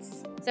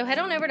pockets. So head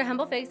on over to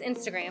Humble Fig's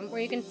Instagram where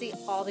you can see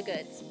all the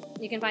goods.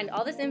 You can find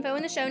all this info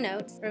in the show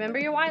notes. Remember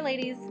your why,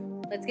 ladies.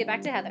 Let's get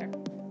back to Heather.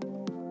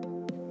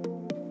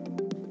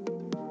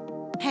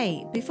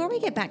 Hey, before we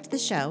get back to the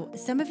show,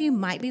 some of you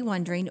might be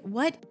wondering,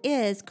 what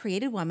is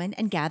Created Woman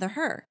and Gather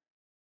Her?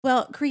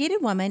 Well,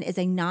 Created Woman is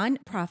a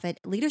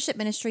non-profit leadership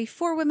ministry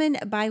for women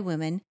by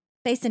women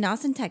based in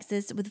Austin,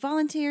 Texas, with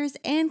volunteers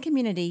and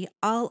community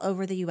all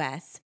over the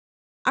U.S.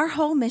 Our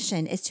whole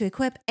mission is to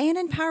equip and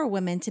empower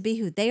women to be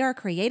who they are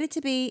created to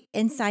be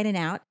inside and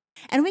out,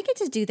 and we get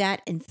to do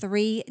that in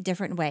 3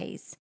 different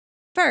ways.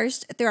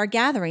 First, through our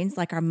gatherings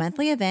like our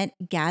monthly event,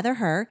 Gather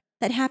Her,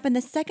 that happen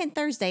the second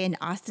Thursday in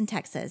Austin,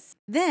 Texas.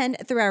 Then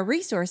through our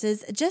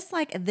resources, just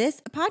like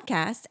this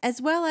podcast,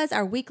 as well as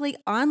our weekly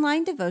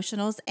online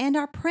devotionals and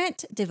our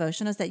print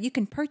devotionals that you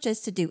can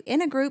purchase to do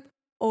in a group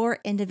or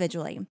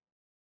individually.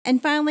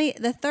 And finally,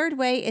 the third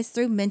way is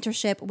through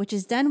mentorship, which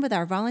is done with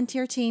our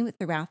volunteer team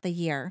throughout the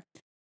year.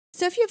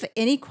 So if you have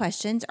any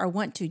questions or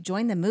want to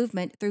join the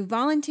movement through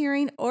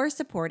volunteering or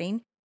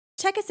supporting,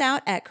 check us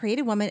out at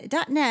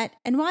createdwoman.net.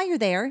 And while you're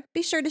there,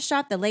 be sure to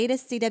shop the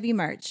latest CW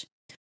merch.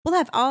 We'll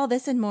have all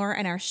this and more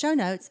in our show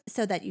notes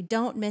so that you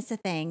don't miss a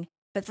thing.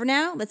 But for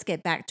now, let's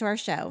get back to our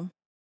show.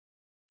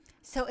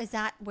 So is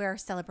that where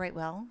Celebrate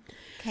Well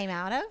came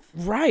out of?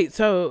 Right.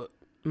 So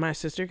my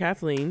sister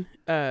Kathleen,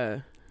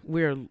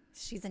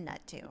 she's a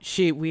nut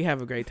too. We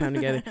have a great time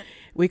together.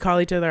 We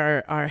call each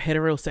other our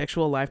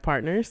heterosexual life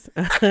partners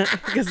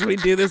because we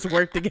do this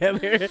work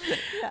together.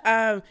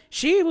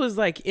 She was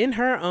like in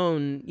her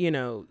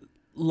own,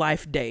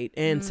 life date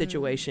and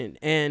situation.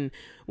 And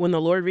when the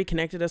Lord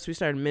reconnected us, we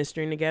started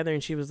ministering together,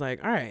 and she was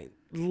like, all right,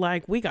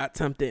 like we got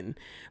something.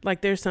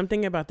 Like there's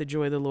something about the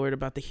joy of the Lord,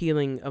 about the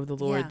healing of the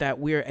Lord that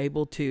we're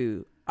able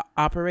to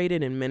operate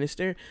it and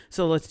minister.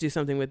 So let's do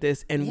something with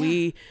this. And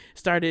we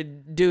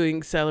started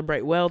doing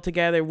Celebrate Well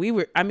together. I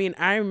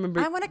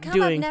remember I want to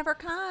come. I've never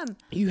come.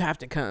 You have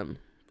to come.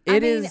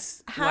 It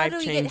is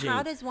life-changing.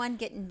 How does one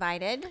get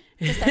invited?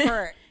 Just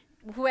for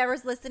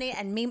whoever's listening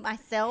and me,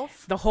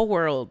 myself. The whole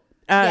world.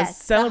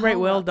 Yes,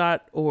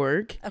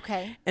 celebratewell.org.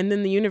 Okay. And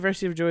then the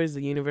University of Joy is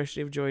the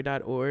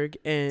universityofjoy.org.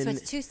 And so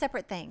it's 2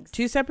 separate things.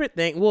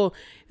 Well,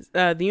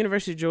 the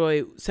University of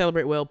Joy,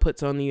 Celebrate Well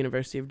puts on the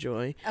University of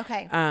Joy.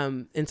 Okay.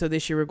 And so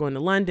this year we're going to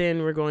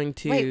London. We're going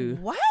to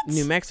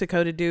New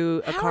Mexico to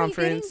do a conference.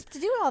 How are you getting to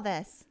do all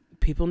this?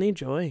 People need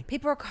joy.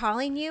 People are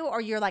calling you,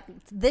 or you're like,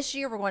 this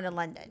year we're going to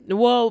London.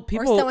 Well,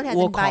 people will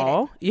invited.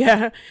 call.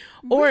 Yeah.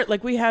 Or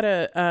like we had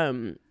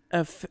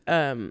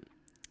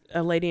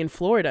a lady in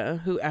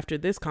Florida who, after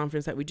this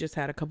conference that we just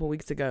had a couple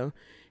weeks ago,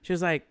 she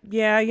was like,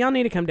 yeah, y'all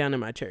need to come down to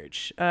my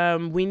church.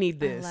 We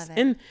need this. I love it.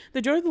 And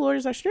the joy of the Lord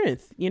is our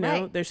strength.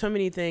 Right. There's so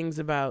many things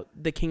about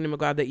the kingdom of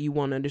God that you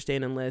won't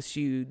understand unless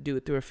you do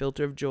it through a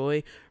filter of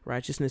joy,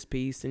 righteousness,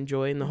 peace, and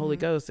joy in the Holy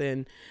Ghost.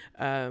 And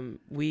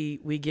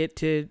we get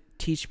to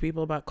teach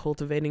people about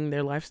cultivating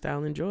their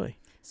lifestyle and joy.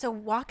 So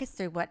walk us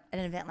through what an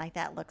event like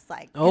that looks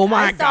like. Oh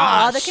my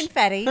gosh. All the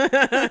confetti.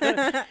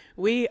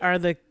 We are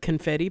the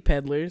confetti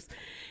peddlers.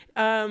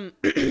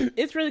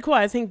 It's really cool.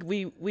 I think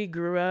we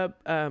grew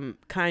up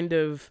kind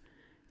of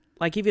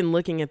like even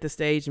looking at the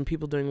stage and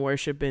people doing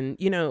worship and,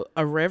 you know,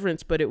 a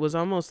reverence, but it was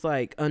almost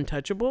like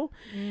untouchable.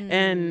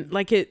 And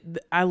like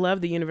I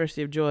love the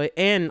University of Joy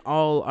and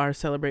all our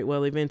Celebrate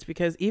Well events,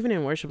 because even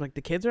in worship, like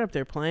the kids are up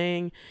there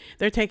playing,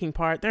 they're taking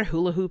part, they're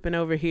hula hooping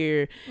over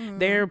here,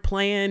 they're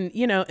playing,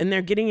 you know, and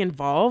they're getting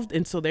involved.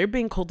 And so they're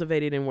being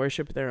cultivated in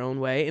worship their own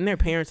way. And their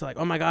parents are like,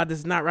 oh my God, this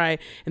is not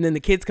right. And then the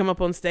kids come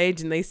up on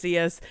stage and they see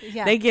us,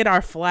 they get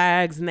our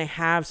flags and they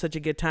have such a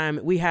good time.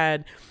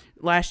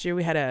 Last year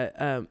we had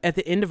at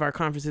the end of our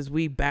conferences,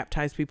 we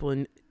baptized people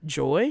in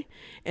joy,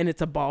 and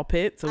it's a ball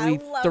pit. So we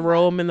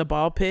throw them in the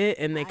ball pit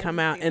and they come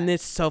out, and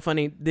it's so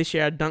funny. This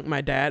year I dunked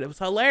my dad. It was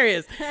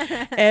hilarious.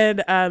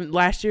 And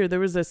last year there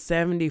was a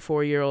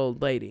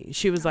 74-year-old lady.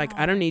 She was like,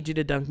 I don't need you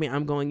to dunk me.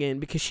 I'm going in,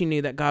 because she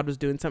knew that God was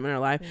doing something in her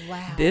life.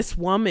 Wow. This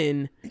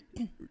woman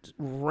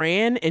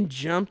ran and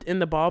jumped in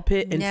the ball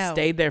pit and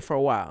stayed there for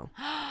a while.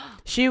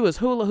 She was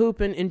hula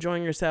hooping,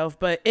 enjoying herself,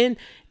 but in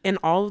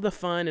all of the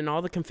fun and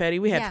all the confetti,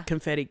 we had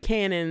confetti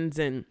cannons,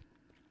 and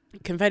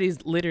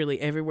confetti's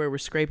literally everywhere. We're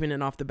scraping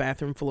it off the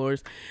bathroom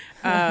floors.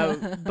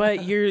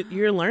 But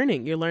you're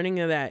learning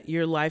that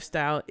your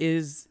lifestyle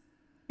is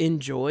in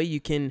joy.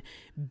 You can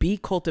be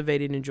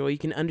cultivated in joy. You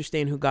can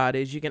understand who God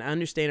is. You can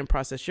understand and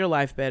process your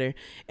life better.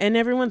 And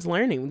everyone's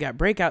learning. We got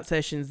breakout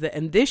sessions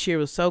and this year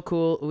was so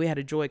cool. We had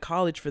a Joy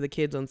College for the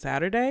kids on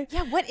Saturday.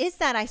 Yeah, what is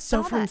that? I saw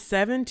that. So from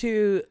 7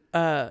 to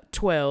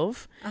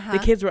 12, the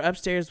kids were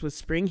upstairs with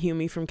Spring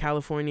Humey from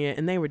California,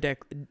 and they were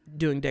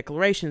doing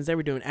declarations. They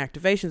were doing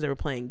activations. They were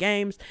playing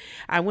games.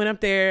 I went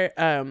up there.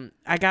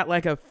 I got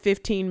like a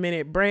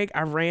 15-minute break.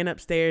 I ran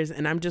upstairs,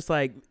 and I'm just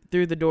like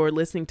through the door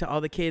listening to all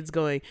the kids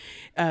going,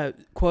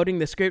 quoting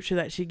the scripture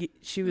that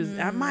she was,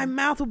 my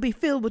mouth will be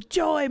filled with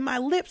joy, my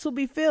lips will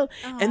be filled.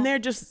 And they're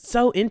just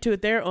so into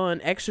it. They're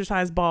on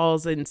exercise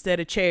balls instead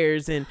of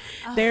chairs, and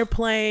they're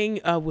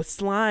playing with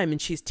slime,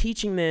 and she's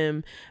teaching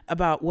them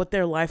about what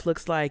their life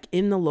looks like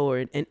in the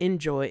Lord and in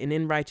joy and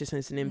in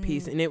righteousness and in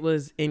peace. And it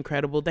was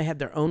incredible. They had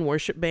their own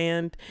worship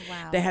band.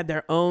 Wow. They had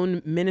their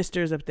own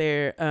ministers up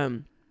there.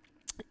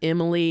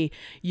 Emily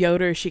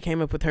Yoder, she came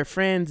up with her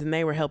friends, and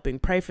they were helping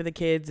pray for the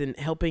kids and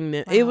helping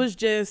them. Wow. It was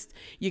just,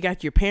 you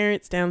got your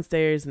parents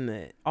downstairs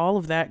and all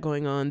of that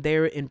going on. They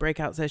were in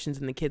breakout sessions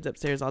and the kids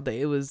upstairs all day.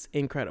 It was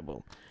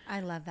incredible. I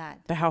love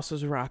that. The house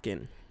was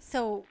rocking.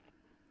 So,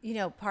 you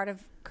know, part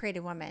of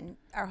Creative Women,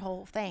 our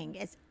whole thing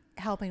is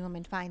helping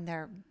women find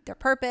their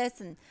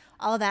purpose and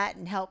all of that,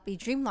 and help be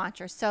dream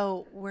launchers.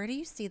 So where do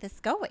you see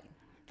this going?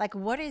 Like,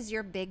 what is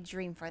your big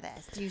dream for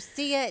this? Do you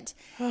see it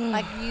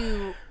like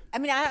you... I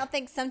mean, I don't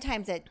think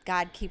sometimes that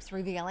God keeps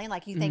revealing,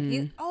 like you think,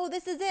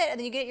 this is it. And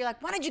then you're like,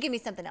 why don't you give me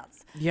something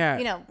else? Yeah.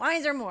 You know, why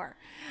is there more?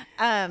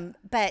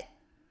 But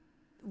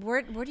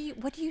what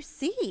do you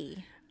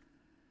see?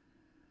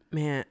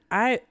 Man,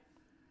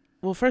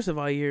 well, first of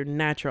all, your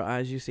natural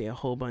eyes, you see a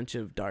whole bunch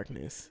of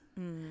darkness.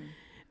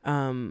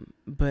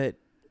 But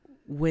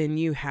when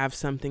you have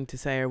something to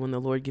say, or when the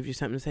Lord gives you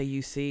something to say,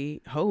 you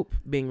see hope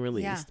being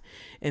released.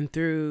 Yeah. And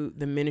through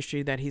the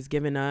ministry that he's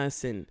given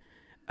us, and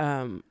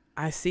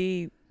I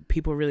see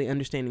people really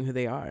understanding who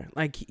they are.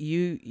 Like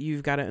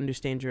you've got to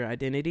understand your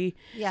identity.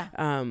 Yeah.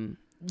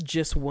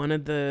 Just one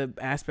of the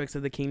aspects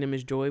of the kingdom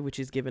is joy, which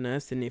is given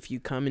us. And if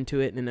you come into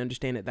it and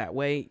understand it that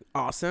way,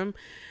 awesome.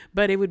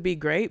 But it would be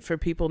great for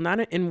people, not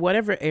in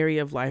whatever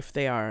area of life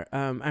they are.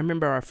 I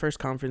remember our first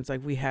conference,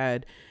 like we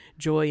had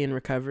joy in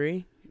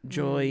recovery,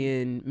 joy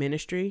in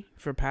ministry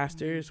for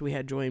pastors. We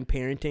had joy in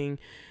parenting.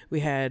 We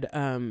had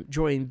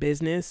joy in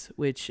business,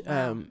 which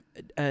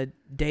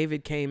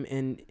David came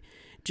and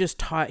just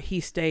taught. He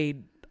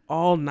stayed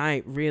all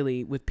night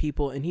really with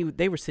people, and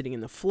they were sitting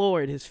in the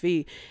floor at his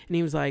feet, and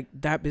he was like,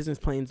 that business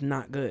plan's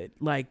not good,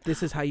 like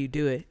this is how you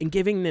do it, and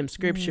giving them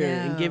scripture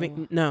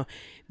and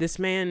this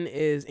man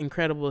is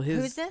incredible.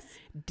 Who's this?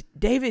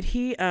 David.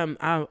 He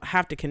I'll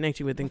have to connect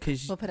you with him,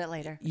 because we'll put it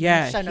later.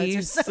 Yeah,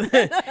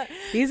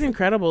 he's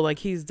incredible. Like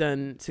he's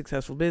done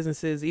successful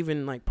businesses,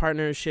 even like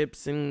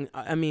partnerships, and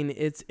I mean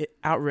it's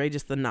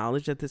outrageous the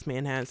knowledge that this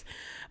man has.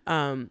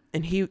 And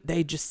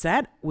they just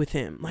sat with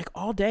him like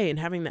all day, and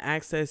having the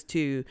access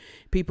to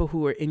people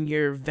who are in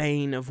your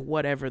vein of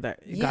whatever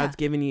that God's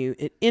given you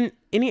in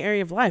any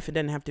area of life. It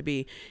doesn't have to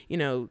be, you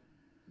know,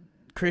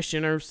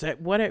 Christian or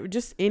whatever,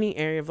 just any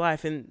area of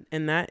life. And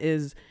that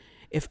is,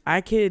 if I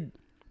could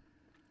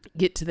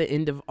get to the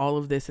end of all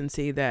of this and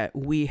see that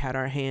we had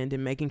our hand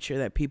in making sure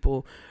that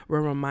people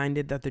were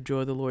reminded that the joy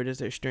of the Lord is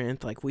their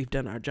strength, like we've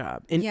done our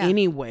job in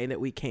any way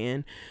that we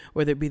can,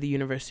 whether it be the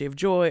University of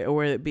Joy, or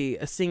whether it be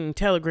a singing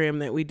telegram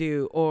that we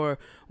do, or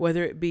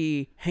whether it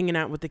be hanging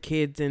out with the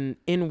kids and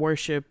in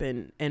worship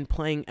and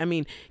playing. I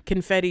mean,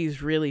 confetti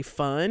is really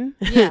fun,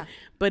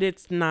 but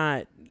it's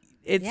not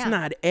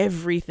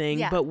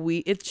everything, but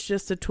it's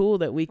just a tool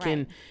that we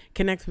can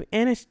connect with,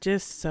 and it's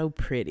just so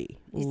pretty.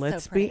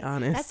 Let's be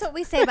honest. That's what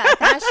we say about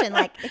fashion.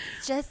 Like,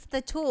 it's just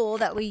the tool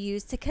that we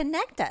use to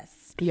connect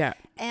us. Yeah.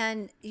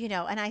 And, you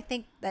know, and I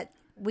think that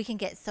we can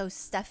get so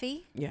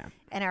stuffy Yeah.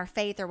 in our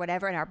faith or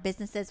whatever, in our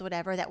businesses,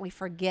 whatever, that we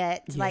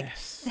forget Yes. like,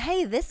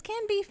 hey, this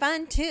can be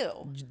fun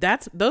too.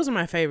 Those are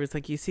my favorites.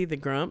 Like, you see the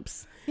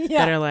grumps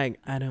that are like,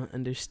 I don't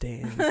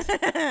understand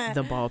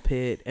the ball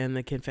pit and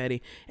the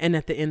confetti. And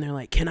at the end, they're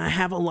like, can I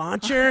have a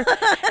launcher?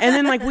 And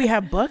then like we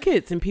have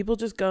buckets and people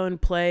just go and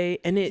play,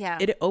 and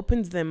it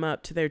opens them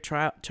up to their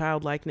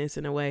childlikeness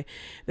in a way.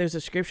 There's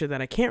a scripture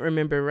that I can't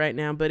remember right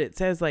now, but it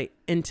says like,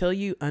 until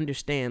you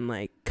understand,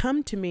 like,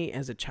 come to me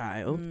as a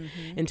child,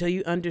 until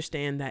you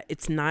understand that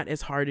it's not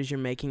as hard as you're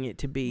making it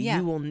to be.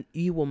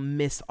 You will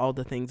miss all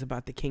the things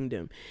about the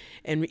kingdom.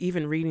 And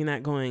even reading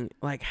that, going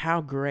like,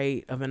 how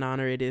great of an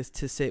honor it is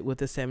to sit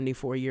with a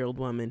 74-year-old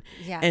woman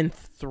and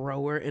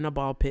throw her in a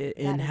ball pit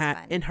and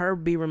her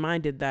be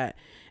reminded that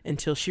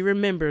until she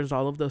remembers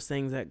all of those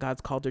things that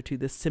God's called her to,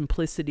 the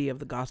simplicity of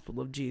the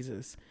gospel of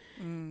Jesus,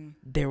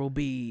 there will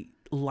be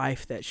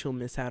life that she'll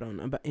miss out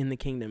on in the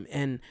kingdom.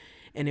 And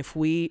if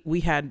we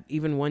had,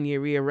 even one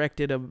year we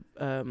erected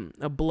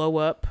a blow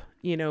up,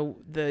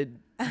 the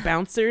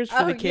bouncers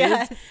for the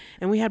kids,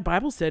 and we had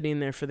Bible study in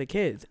there for the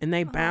kids, and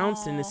they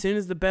bounced. And as soon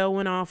as the bell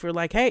went off, we're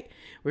like, hey,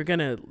 we're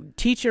gonna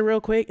teach you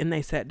real quick. And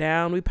they sat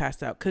down, we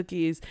passed out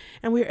cookies,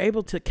 and we were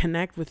able to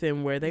connect with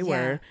them where they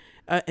were,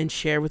 and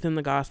share with them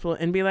the gospel,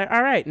 and be like,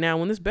 all right, now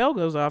when this bell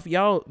goes off,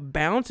 y'all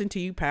bounce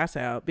until you pass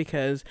out,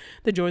 because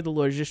the joy of the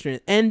Lord is your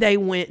strength. And they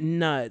went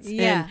nuts.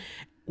 And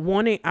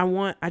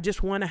I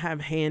just want to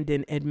have hand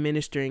in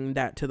administering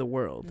that to the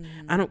world.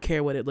 I don't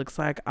care what it looks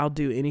like. I'll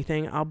do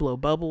anything. I'll blow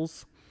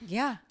bubbles.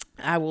 Yeah.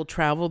 I will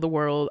travel the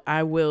world.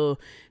 I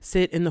will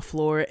sit in the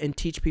floor and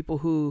teach people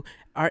who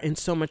are in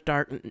so much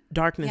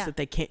darkness that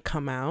they can't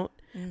come out.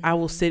 I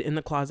will sit in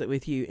the closet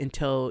with you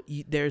until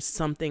there's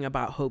something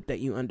about hope that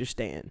you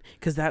understand,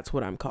 because that's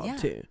what I'm called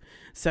to.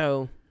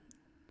 So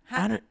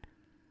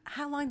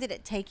how long did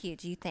it take you,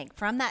 do you think,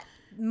 from that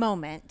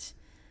moment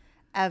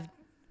of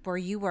where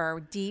you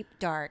were deep,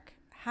 dark,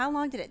 how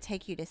long did it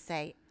take you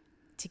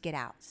to get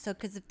out? So,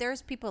 because if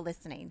there's people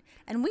listening,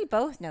 and we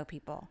both know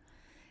people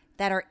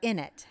that are in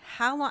it,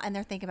 how long, and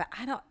they're thinking about,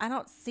 I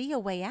don't see a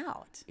way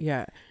out.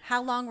 Yeah.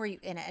 How long were you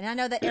in it? And I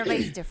know that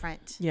everybody's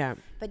different. Yeah.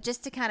 But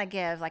just to kind of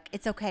give, like,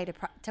 it's okay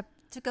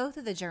to go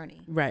through the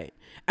journey. Right.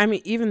 I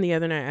mean, even the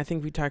other night, I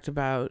think we talked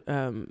about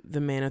the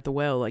man at the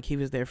well. Like, he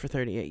was there for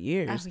 38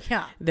 years.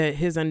 That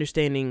his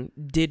understanding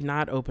did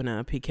not open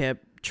up. He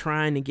kept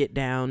trying to get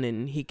down,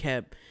 and he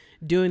kept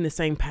doing the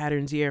same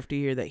patterns year after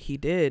year that he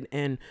did.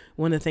 And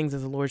one of the things that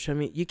the Lord showed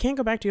me, you can't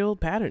go back to your old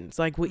patterns.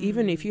 Like,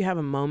 even if you have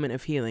a moment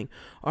of healing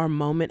or a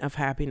moment of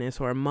happiness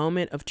or a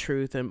moment of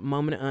truth, a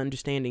moment of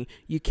understanding,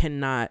 you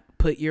cannot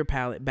put your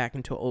palate back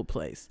into an old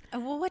place.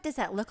 Well, what does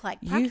that look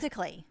like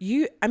practically?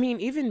 I mean,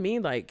 even me,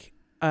 like,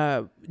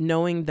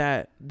 knowing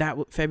that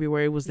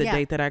February was the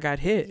date that I got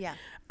hit. Yeah.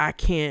 I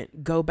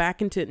can't go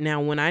back into it now.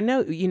 When I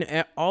know,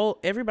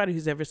 everybody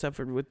who's ever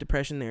suffered with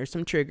depression, there are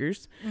some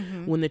triggers.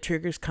 When the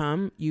triggers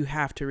come, you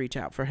have to reach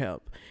out for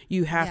help.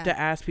 You have to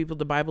ask people.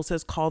 The Bible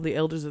says, call the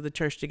elders of the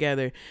church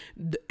together.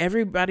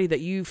 Everybody that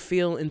you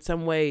feel in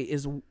some way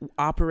is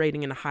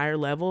operating in a higher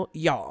level,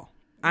 y'all,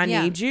 I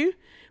need you.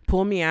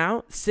 Pull me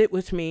out, sit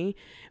with me,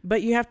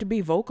 but you have to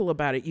be vocal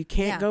about it. You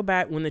can't go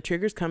back when the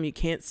triggers come. You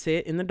can't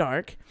sit in the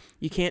dark.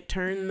 You can't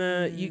turn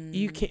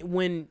you can't,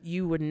 when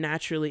you were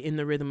naturally in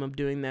the rhythm of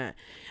doing that,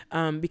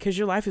 because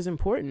your life is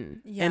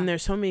important. And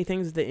there's so many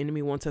things that the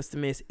enemy wants us to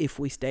miss if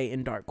we stay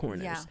in dark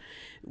corners.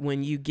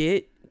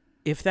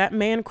 If that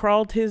man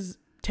crawled his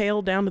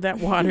tail down to that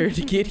water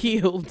to get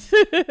healed,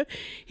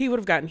 he would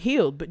have gotten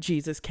healed. But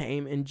Jesus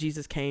came and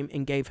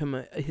gave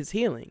him his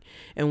healing.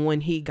 And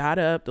when he got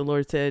up, the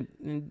Lord said,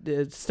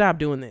 stop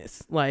doing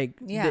this. Like,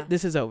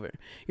 this is over.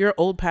 Your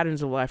old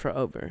patterns of life are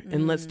over,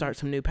 and let's start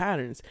some new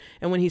patterns.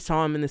 And when he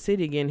saw him in the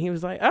city again, he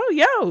was like, oh,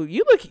 yo,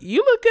 you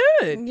look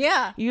good.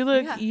 Yeah. You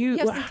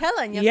have some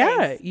color in your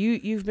face.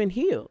 You've been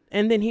healed.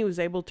 And then he was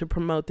able to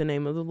promote the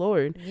name of the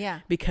Lord.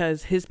 Yeah.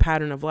 Because his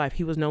pattern of life,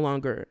 he was no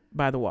longer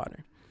by the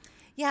water.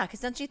 Yeah, because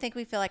don't you think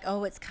we feel like,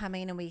 oh, it's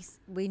coming, and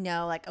we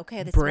know, like,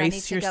 okay, this is where I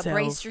need to go.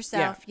 Brace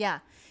yourself.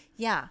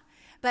 Yeah.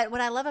 But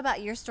what I love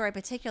about your story in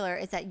particular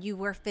is that you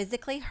were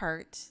physically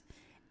hurt,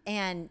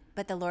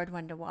 but the Lord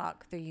wanted to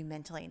walk through you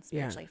mentally and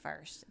spiritually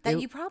first.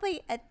 That you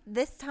probably at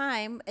this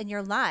time in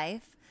your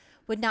life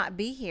would not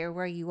be here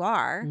where you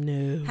are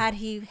had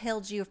he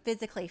healed you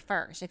physically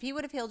first. If he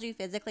would have healed you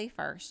physically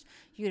first,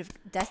 you would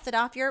have dusted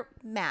off your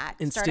mat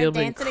and still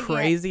been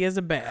crazy as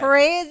a bat.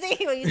 Crazy?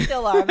 Well, you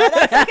still are, but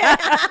that's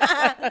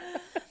okay.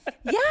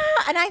 Yeah,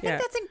 and I think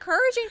that's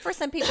encouraging for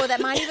some people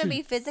that might even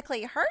be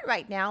physically hurt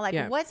right now.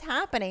 Like, what's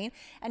happening?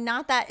 And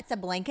not that it's a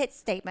blanket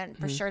statement,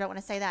 for sure. I don't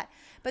want to say that.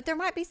 But there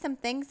might be some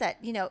things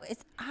that,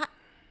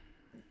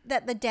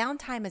 that the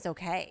downtime is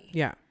okay.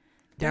 Yeah.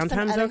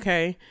 Downtime's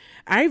okay.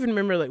 I even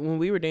remember like when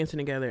we were dancing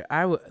together,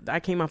 I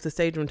came off the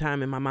stage one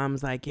time and my mom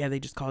was like, yeah, they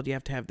just called you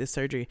have to have this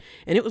surgery.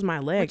 And it was my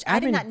leg. Which I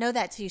did not know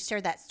that till you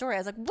shared that story. I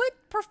was like, what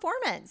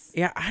performance?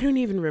 Yeah, I don't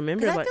even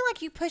remember. Because I feel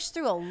like you pushed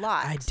through a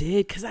lot. I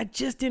did, because I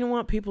just didn't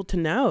want people to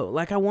know.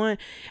 Like I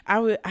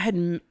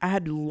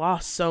had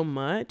lost so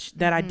much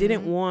that I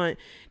didn't want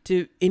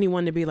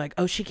anyone to be like,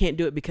 oh, she can't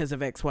do it because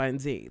of X, Y, and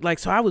Z. Like,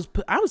 so I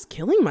was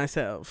killing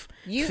myself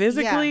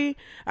physically.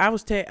 Yeah. I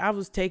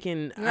was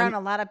taking. You're on a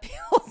lot of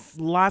pills.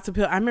 Lots of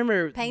pills. I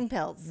remember pain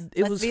pills.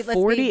 It was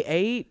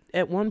 48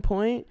 at one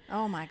point.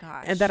 Oh my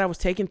gosh! And that I was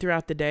taking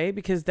throughout the day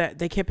because that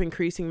they kept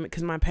increasing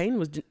because my pain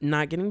was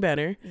not getting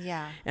better.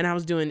 Yeah. And I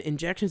was doing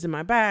injections in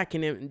my back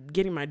and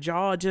getting my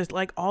jaw, just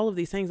like all of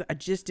these things. I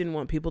just didn't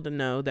want people to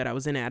know that I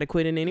was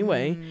inadequate in any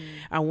way.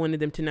 I wanted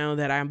them to know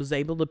that I was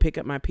able to pick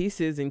up my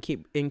pieces and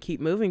keep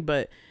moving,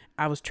 but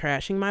I was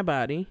trashing my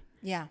body.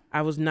 Yeah.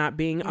 I was not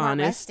being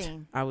honest.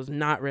 Resting. I was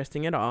not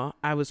resting at all.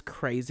 I was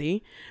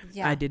crazy.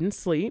 Yeah. I didn't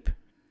sleep.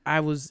 I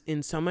was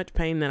in so much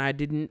pain that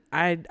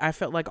I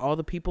felt like all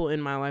the people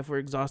in my life were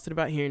exhausted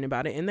about hearing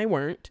about it, and they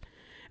weren't.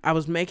 I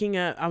was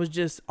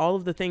just all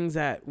of the things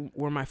that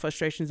were my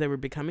frustrations, they were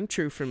becoming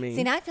true for me.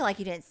 See, now I feel like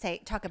you didn't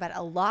talk about it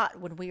a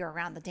lot when we were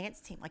around the dance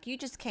team. Like you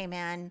just came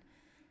in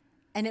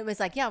and it was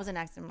like, yeah, I was an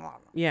accident.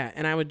 Yeah.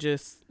 And I would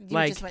just you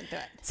just went through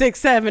it. 6,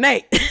 7,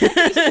 8.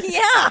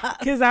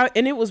 Yeah.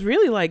 And it was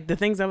really like the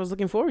things I was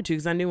looking forward to,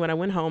 because I knew when I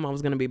went home, I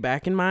was going to be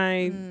back in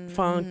my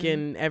funk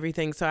and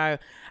everything. So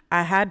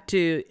I had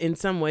to, in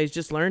some ways,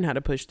 just learn how to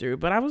push through,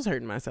 but I was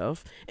hurting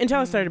myself until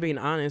I started being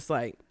honest.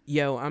 Like,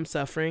 yo, I'm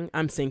suffering.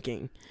 I'm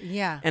sinking.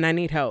 Yeah. And I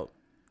need help.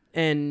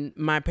 And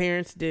my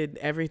parents did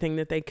everything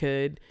that they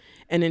could.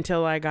 And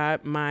until I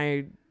got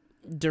my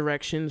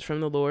directions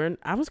from the Lord,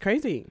 I was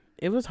crazy.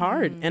 It was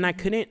hard. And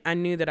I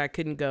knew that I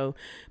couldn't go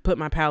put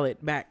my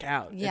palette back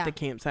out at the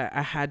campsite.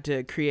 I had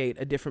to create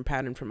a different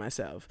pattern for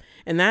myself.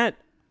 And that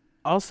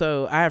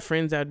also, I have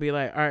friends that would be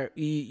like, all right,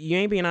 you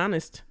ain't being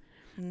honest.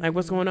 Like,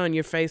 what's going on?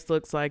 Your face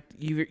looks like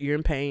you're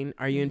in pain.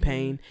 Are you in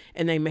pain?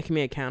 And they make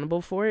me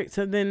accountable for it.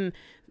 So then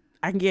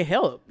I can get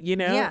help, you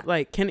know? Yeah.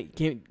 Like,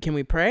 can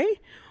we pray?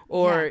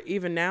 Or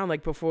even now,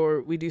 like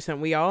before we do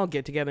something, we all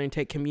get together and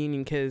take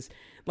communion, because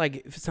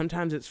like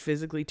sometimes it's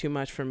physically too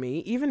much for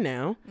me, even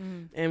now.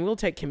 And we'll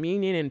take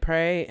communion and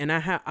pray. And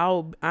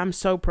I'm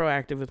so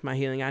proactive with my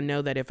healing. I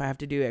know that if I have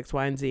to do X,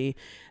 Y, and Z,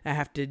 I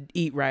have to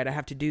eat right. I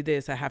have to do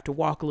this. I have to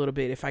walk a little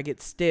bit. If I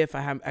get stiff,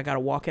 I got to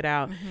walk it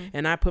out.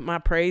 And I put my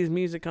praise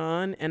music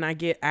on and I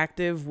get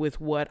active with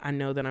what I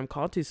know that I'm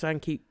called to, so I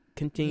can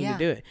continue to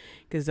do it,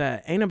 because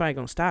ain't nobody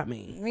gonna stop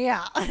me.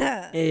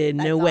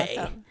 No way.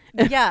 Awesome.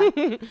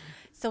 Yeah.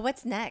 So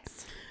what's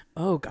next?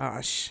 Oh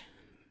gosh,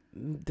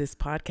 this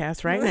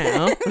podcast right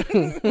now.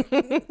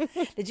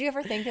 Did you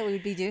ever think that we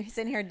would be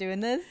sitting here doing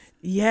this?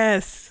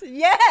 Yes,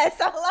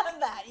 I love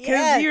that.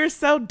 Because you're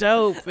so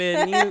dope,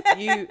 and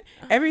you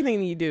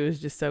everything you do is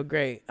just so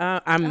great.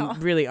 I'm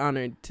really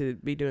honored to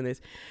be doing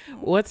this.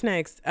 What's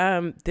next?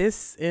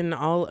 This in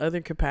all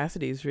other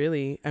capacities,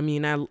 really. I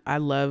mean, I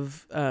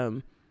love.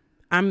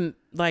 I'm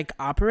like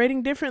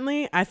operating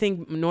differently. I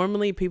think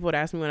normally people would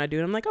ask me what I do,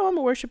 and I'm like, oh, I'm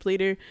a worship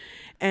leader.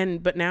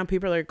 But now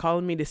people are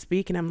calling me to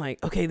speak, and I'm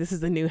like, okay, this is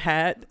the new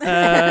hat.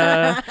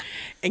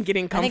 And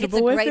getting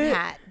comfortable with it.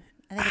 I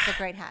think it's a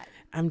great hat.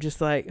 I'm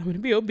just like, I'm going to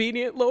be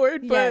obedient,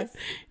 Lord. But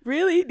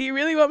really, do you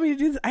really want me to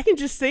do this? I can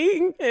just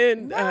sing.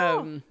 And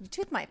your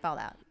tooth might fall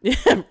out. Yeah,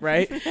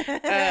 right.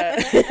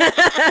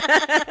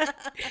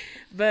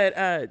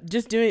 But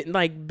just doing,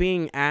 like,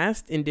 being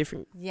asked in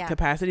different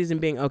capacities and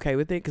being okay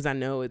with it, because I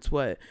know it's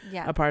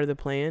a part of the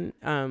plan.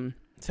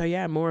 So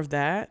yeah, more of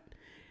that.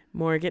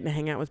 More getting to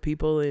hang out with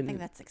people, and I think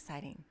that's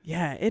exciting.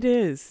 Yeah, it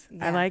is.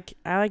 Yeah.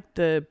 I like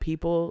the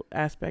people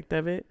aspect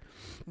of it.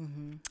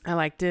 I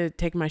like to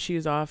take my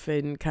shoes off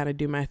and kind of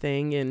do my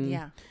thing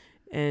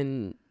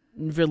and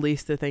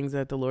release the things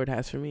that the Lord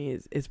has for me.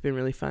 It's been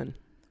really fun.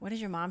 What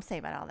does your mom say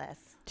about all this?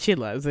 She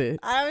loves it.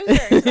 I'm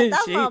sure.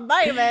 That's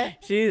my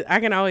baby. I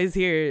can always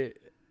hear it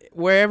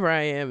wherever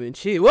I am, and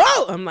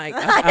whoa! I'm like,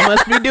 I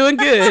must be doing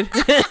good.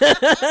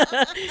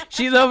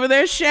 She's over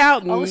there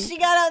shouting. Oh, she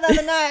got out the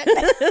other night.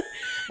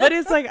 But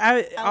it's like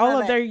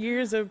all of their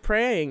years of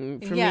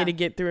praying for me to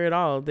get through it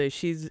all, that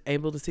she's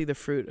able to see the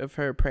fruit of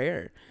her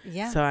prayer.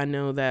 Yeah. So I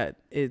know that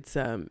it's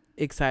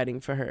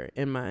exciting for her,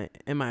 and my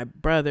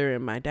brother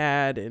and my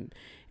dad and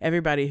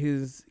everybody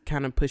who's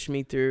kind of pushed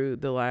me through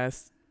the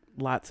last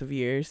lots of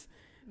years.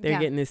 They're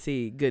getting to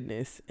see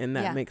goodness, and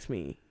that makes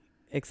me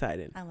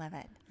excited. I love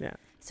it. Yeah.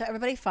 So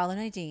everybody follow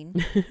Nadine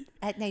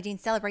at Nadine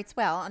Celebrates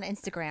Well on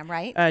Instagram,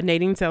 right?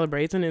 Nadine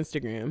Celebrates on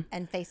Instagram.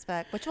 And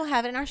Facebook, which we'll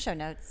have it in our show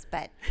notes,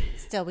 but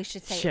still we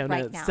should say show it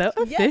right notes. now. So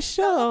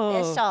official.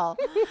 Yes, so official.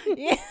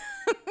 Yeah.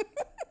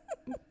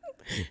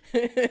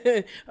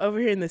 Over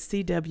here in the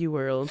CW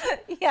world.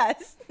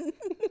 Yes. We're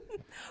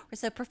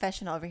so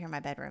professional over here in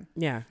my bedroom.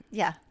 Yeah.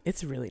 Yeah.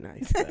 It's really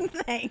nice.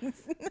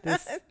 Thanks.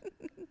 This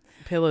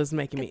pillow's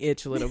making me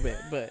itch a little bit,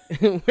 but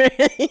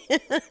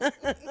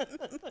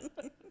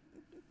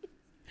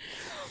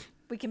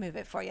can move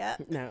it for you.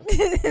 No.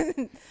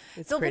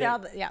 It's Still put pretty. it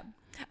out. Yeah.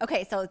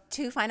 Okay, so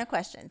 2 final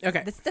questions.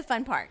 Okay. This is the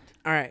fun part.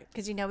 All right.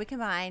 Because we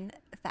combine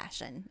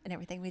fashion and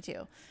everything we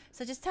do.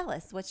 So just tell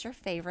us, what's your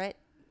favorite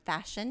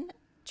fashion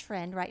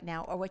trend right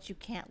now, or what you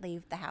can't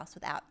leave the house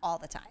without all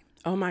the time?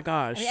 Oh my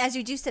gosh. I mean, as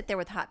you do sit there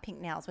with hot pink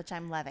nails, which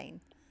I'm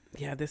loving.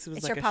 Yeah, this was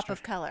It's like your pop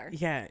of color.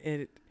 Yeah,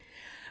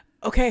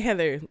 okay,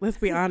 Heather, let's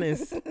be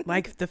honest.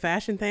 Like the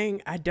fashion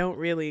thing, I don't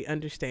really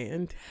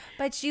understand.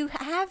 But you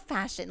have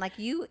fashion. Like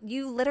you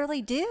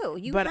literally do.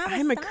 You But have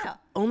I'm a style.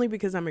 only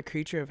because I'm a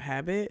creature of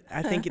habit.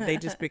 I think they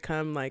just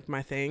become like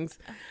my things.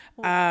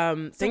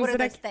 So Things what are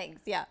that those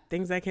things? Yeah.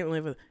 things I can't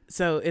live with.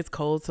 So it's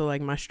cold, so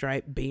like my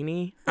striped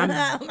beanie, I'm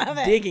love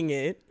it. digging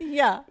it.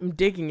 Yeah. I'm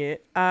digging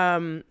it.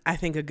 I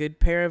think a good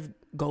pair of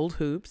gold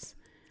hoops.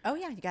 Oh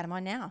yeah, you got them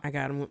on now. I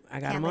got them. I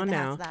got Can't them leave on the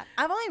house now. without.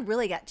 I've only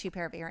really got 2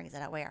 pair of earrings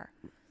that I wear.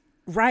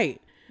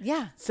 Right.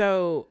 Yeah.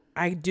 So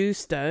I do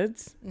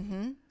studs,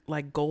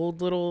 like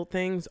gold little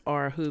things,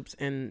 or hoops,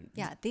 and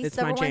Yeah. These it's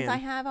my silver ones jam. I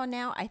have on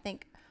now, I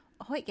think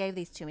Hoyt gave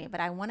these to me, but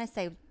I want to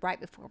say right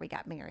before we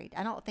got married.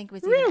 I don't think it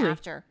was even Really?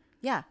 after.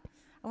 Yeah.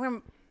 I wear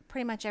them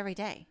pretty much every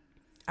day.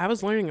 I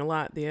was learning a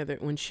lot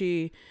when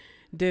she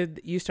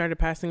you started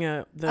passing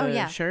out the Oh,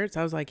 yeah. shirts.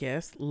 I was like,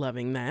 yes,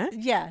 loving that.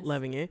 Yes.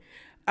 Loving it.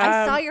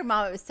 I saw your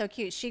mom. It was so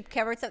cute. She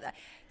covered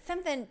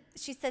something.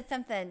 She said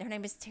something. Her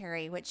name is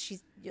Terry, which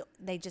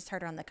they just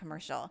heard her on the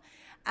commercial.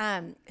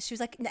 She was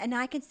like, and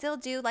I can still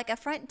do like a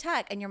front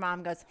tuck. And your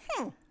mom goes,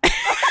 I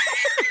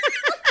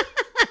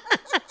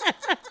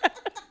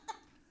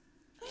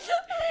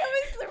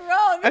was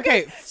wrong. because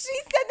Okay. She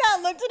said that,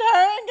 looked at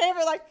her, and gave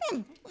her like,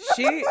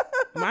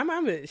 My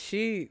mom is,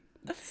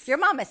 Your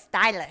mom is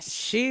stylish.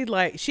 she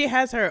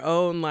has her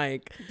own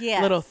like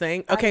Yes, little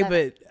thing. I Okay. love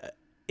But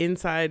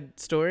inside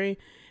story,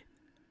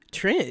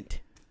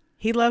 Trent,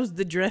 he loves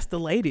to dress the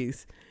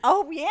ladies.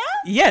 Oh, yeah?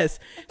 Yes.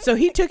 So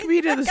he took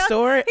me to the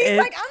store. He's and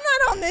like, I'm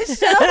not on this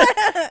show.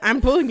 I'm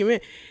pulling him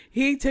in.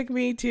 He took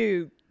me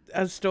to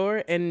a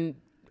store and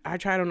I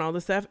tried on all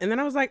the stuff. And then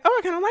I was like, oh,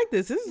 I kind of like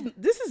this.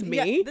 This is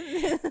me.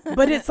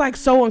 But it's like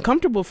so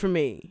uncomfortable for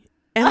me.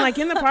 And like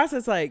in the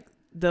process, like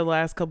the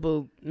last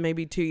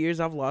maybe 2 years,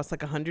 I've lost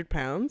like 100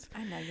 pounds.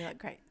 I know, you look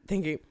great.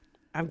 Thank you.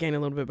 I've gained a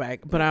little bit back,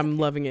 but I'm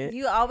loving it.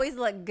 You always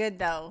look good,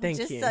 though. Thank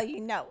just you. so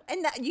you know.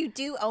 And that you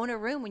do own a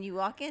room when you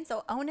walk in,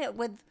 so own it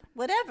with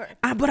whatever.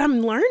 But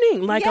I'm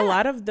learning like Yeah. a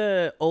lot of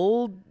the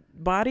old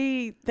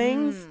body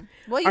things.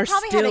 Well, you are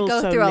probably had to still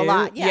go so through a new.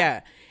 lot.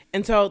 Yeah.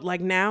 And so like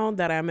now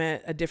that I'm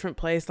at a different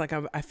place, like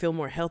I feel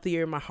more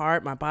healthier in my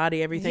heart, my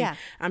body, everything. Yeah.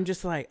 I'm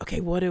just like, okay,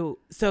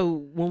 so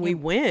when we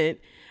went,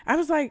 I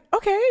was like,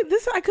 okay,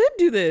 I could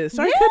do this.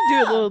 So I could do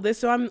a little of this.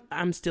 So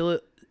I'm still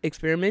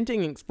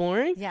experimenting and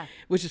exploring. Yeah.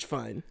 Which is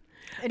fun.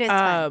 It is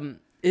fun.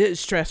 It's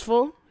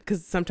stressful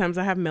because sometimes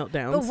I have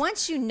meltdowns. But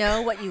once you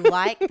know what you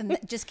like, then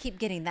just keep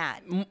getting that.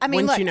 I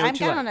mean, once look, you know what I'm you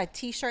down like. on a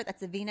T-shirt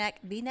that's a V-neck.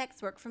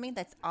 V-necks work for me.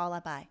 That's all I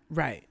buy.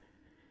 Right.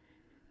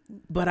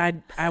 But I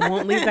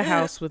won't leave the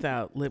house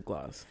without lip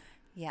gloss.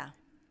 Yeah.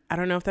 I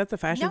don't know if that's a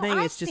fashion thing.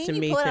 I've It's just seen a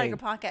you me pull it out of thing. your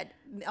pocket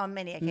on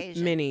many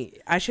occasions. Mini.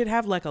 I should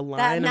have like a That,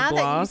 line now of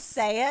that you gloss.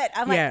 say it,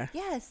 I'm Yeah. like,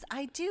 yes,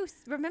 I do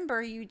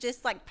remember you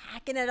just like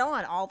packing it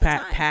on all the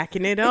time.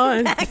 Packing it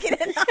on. Packing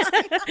it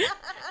on.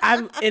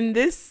 I'm in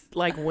this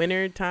like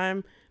winter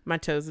time. My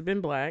toes have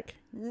been black.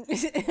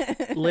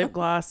 Lip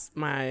gloss,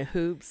 my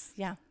hoops.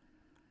 Yeah,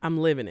 I'm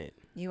living it.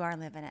 you are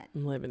living it.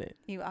 I'm living it.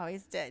 You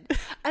always did.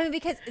 I mean,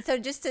 because so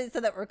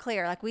that we're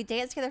clear, like we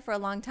danced together for a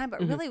long time,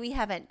 but really we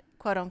haven't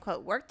quote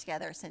unquote worked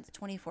together since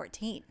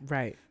 2014.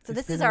 Right. So It's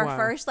this been is a our while.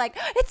 first like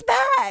it's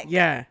back.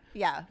 Yeah.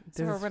 Yeah.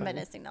 So This we're is fun.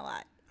 reminiscing a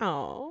lot.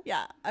 Oh.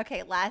 Yeah.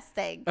 Okay. Last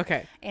thing.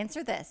 Okay.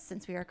 Answer this,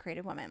 since we are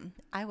creative women.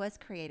 I was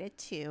created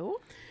to.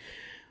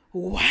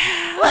 Wow.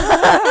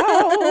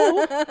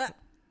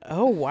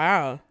 Oh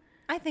wow.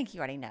 I think you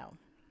already know.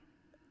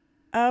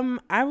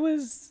 I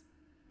was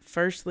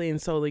firstly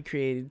and solely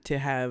created to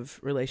have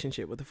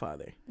relationship with the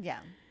Father. Yeah.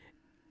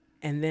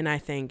 And then I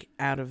think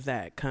out of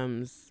that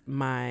comes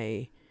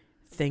my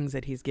things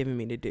that he's given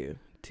me to do,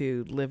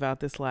 to live out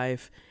this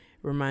life,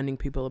 reminding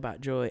people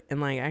about joy and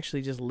like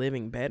actually just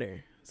living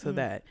better so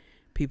that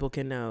people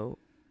can know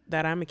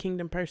that I'm a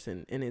kingdom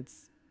person. And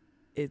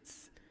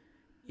it's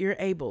you're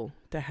able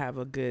to have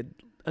a good,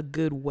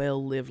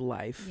 well-lived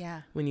life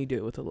Yeah. when you do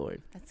it with the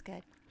Lord. That's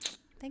good.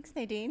 Thanks,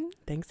 Nadine.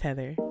 Thanks,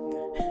 Heather.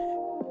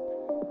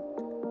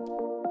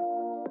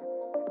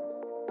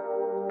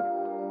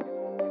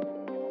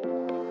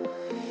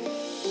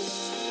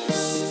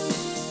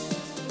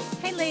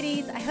 Hey,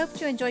 ladies. I hope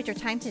you enjoyed your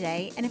time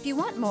today. And if you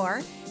want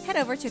more, head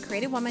over to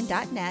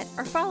creativewoman.net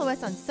or follow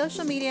us on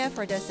social media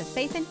for a dose of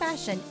faith and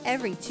fashion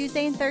every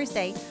Tuesday and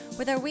Thursday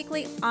with our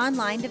weekly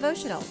online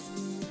devotionals.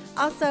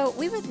 Also,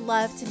 we would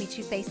love to meet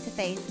you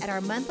face-to-face at our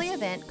monthly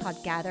event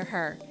called Gather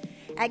Her.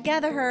 At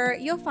Gather Her,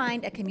 you'll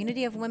find a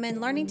community of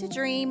women learning to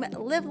dream,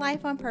 live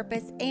life on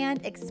purpose,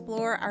 and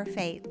explore our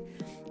faith.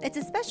 It's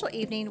a special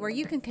evening where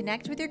you can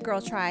connect with your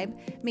girl tribe,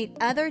 meet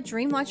other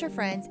Dream Launcher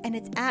friends, and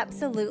it's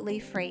absolutely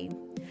free.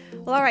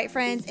 Well, all right,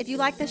 friends, if you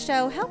like the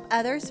show, help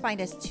others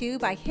find us too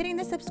by hitting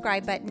the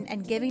subscribe button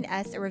and giving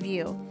us a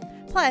review.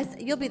 Plus,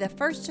 you'll be the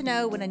first to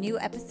know when a new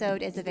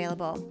episode is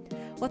available.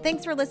 Well,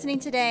 thanks for listening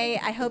today.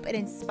 I hope it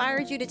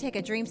inspired you to take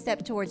a dream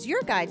step towards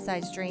your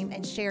guide-sized dream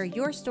and share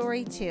your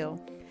story too.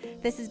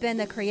 This has been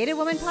the Creative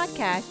Woman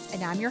Podcast,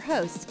 and I'm your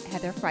host,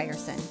 Heather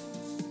Frierson.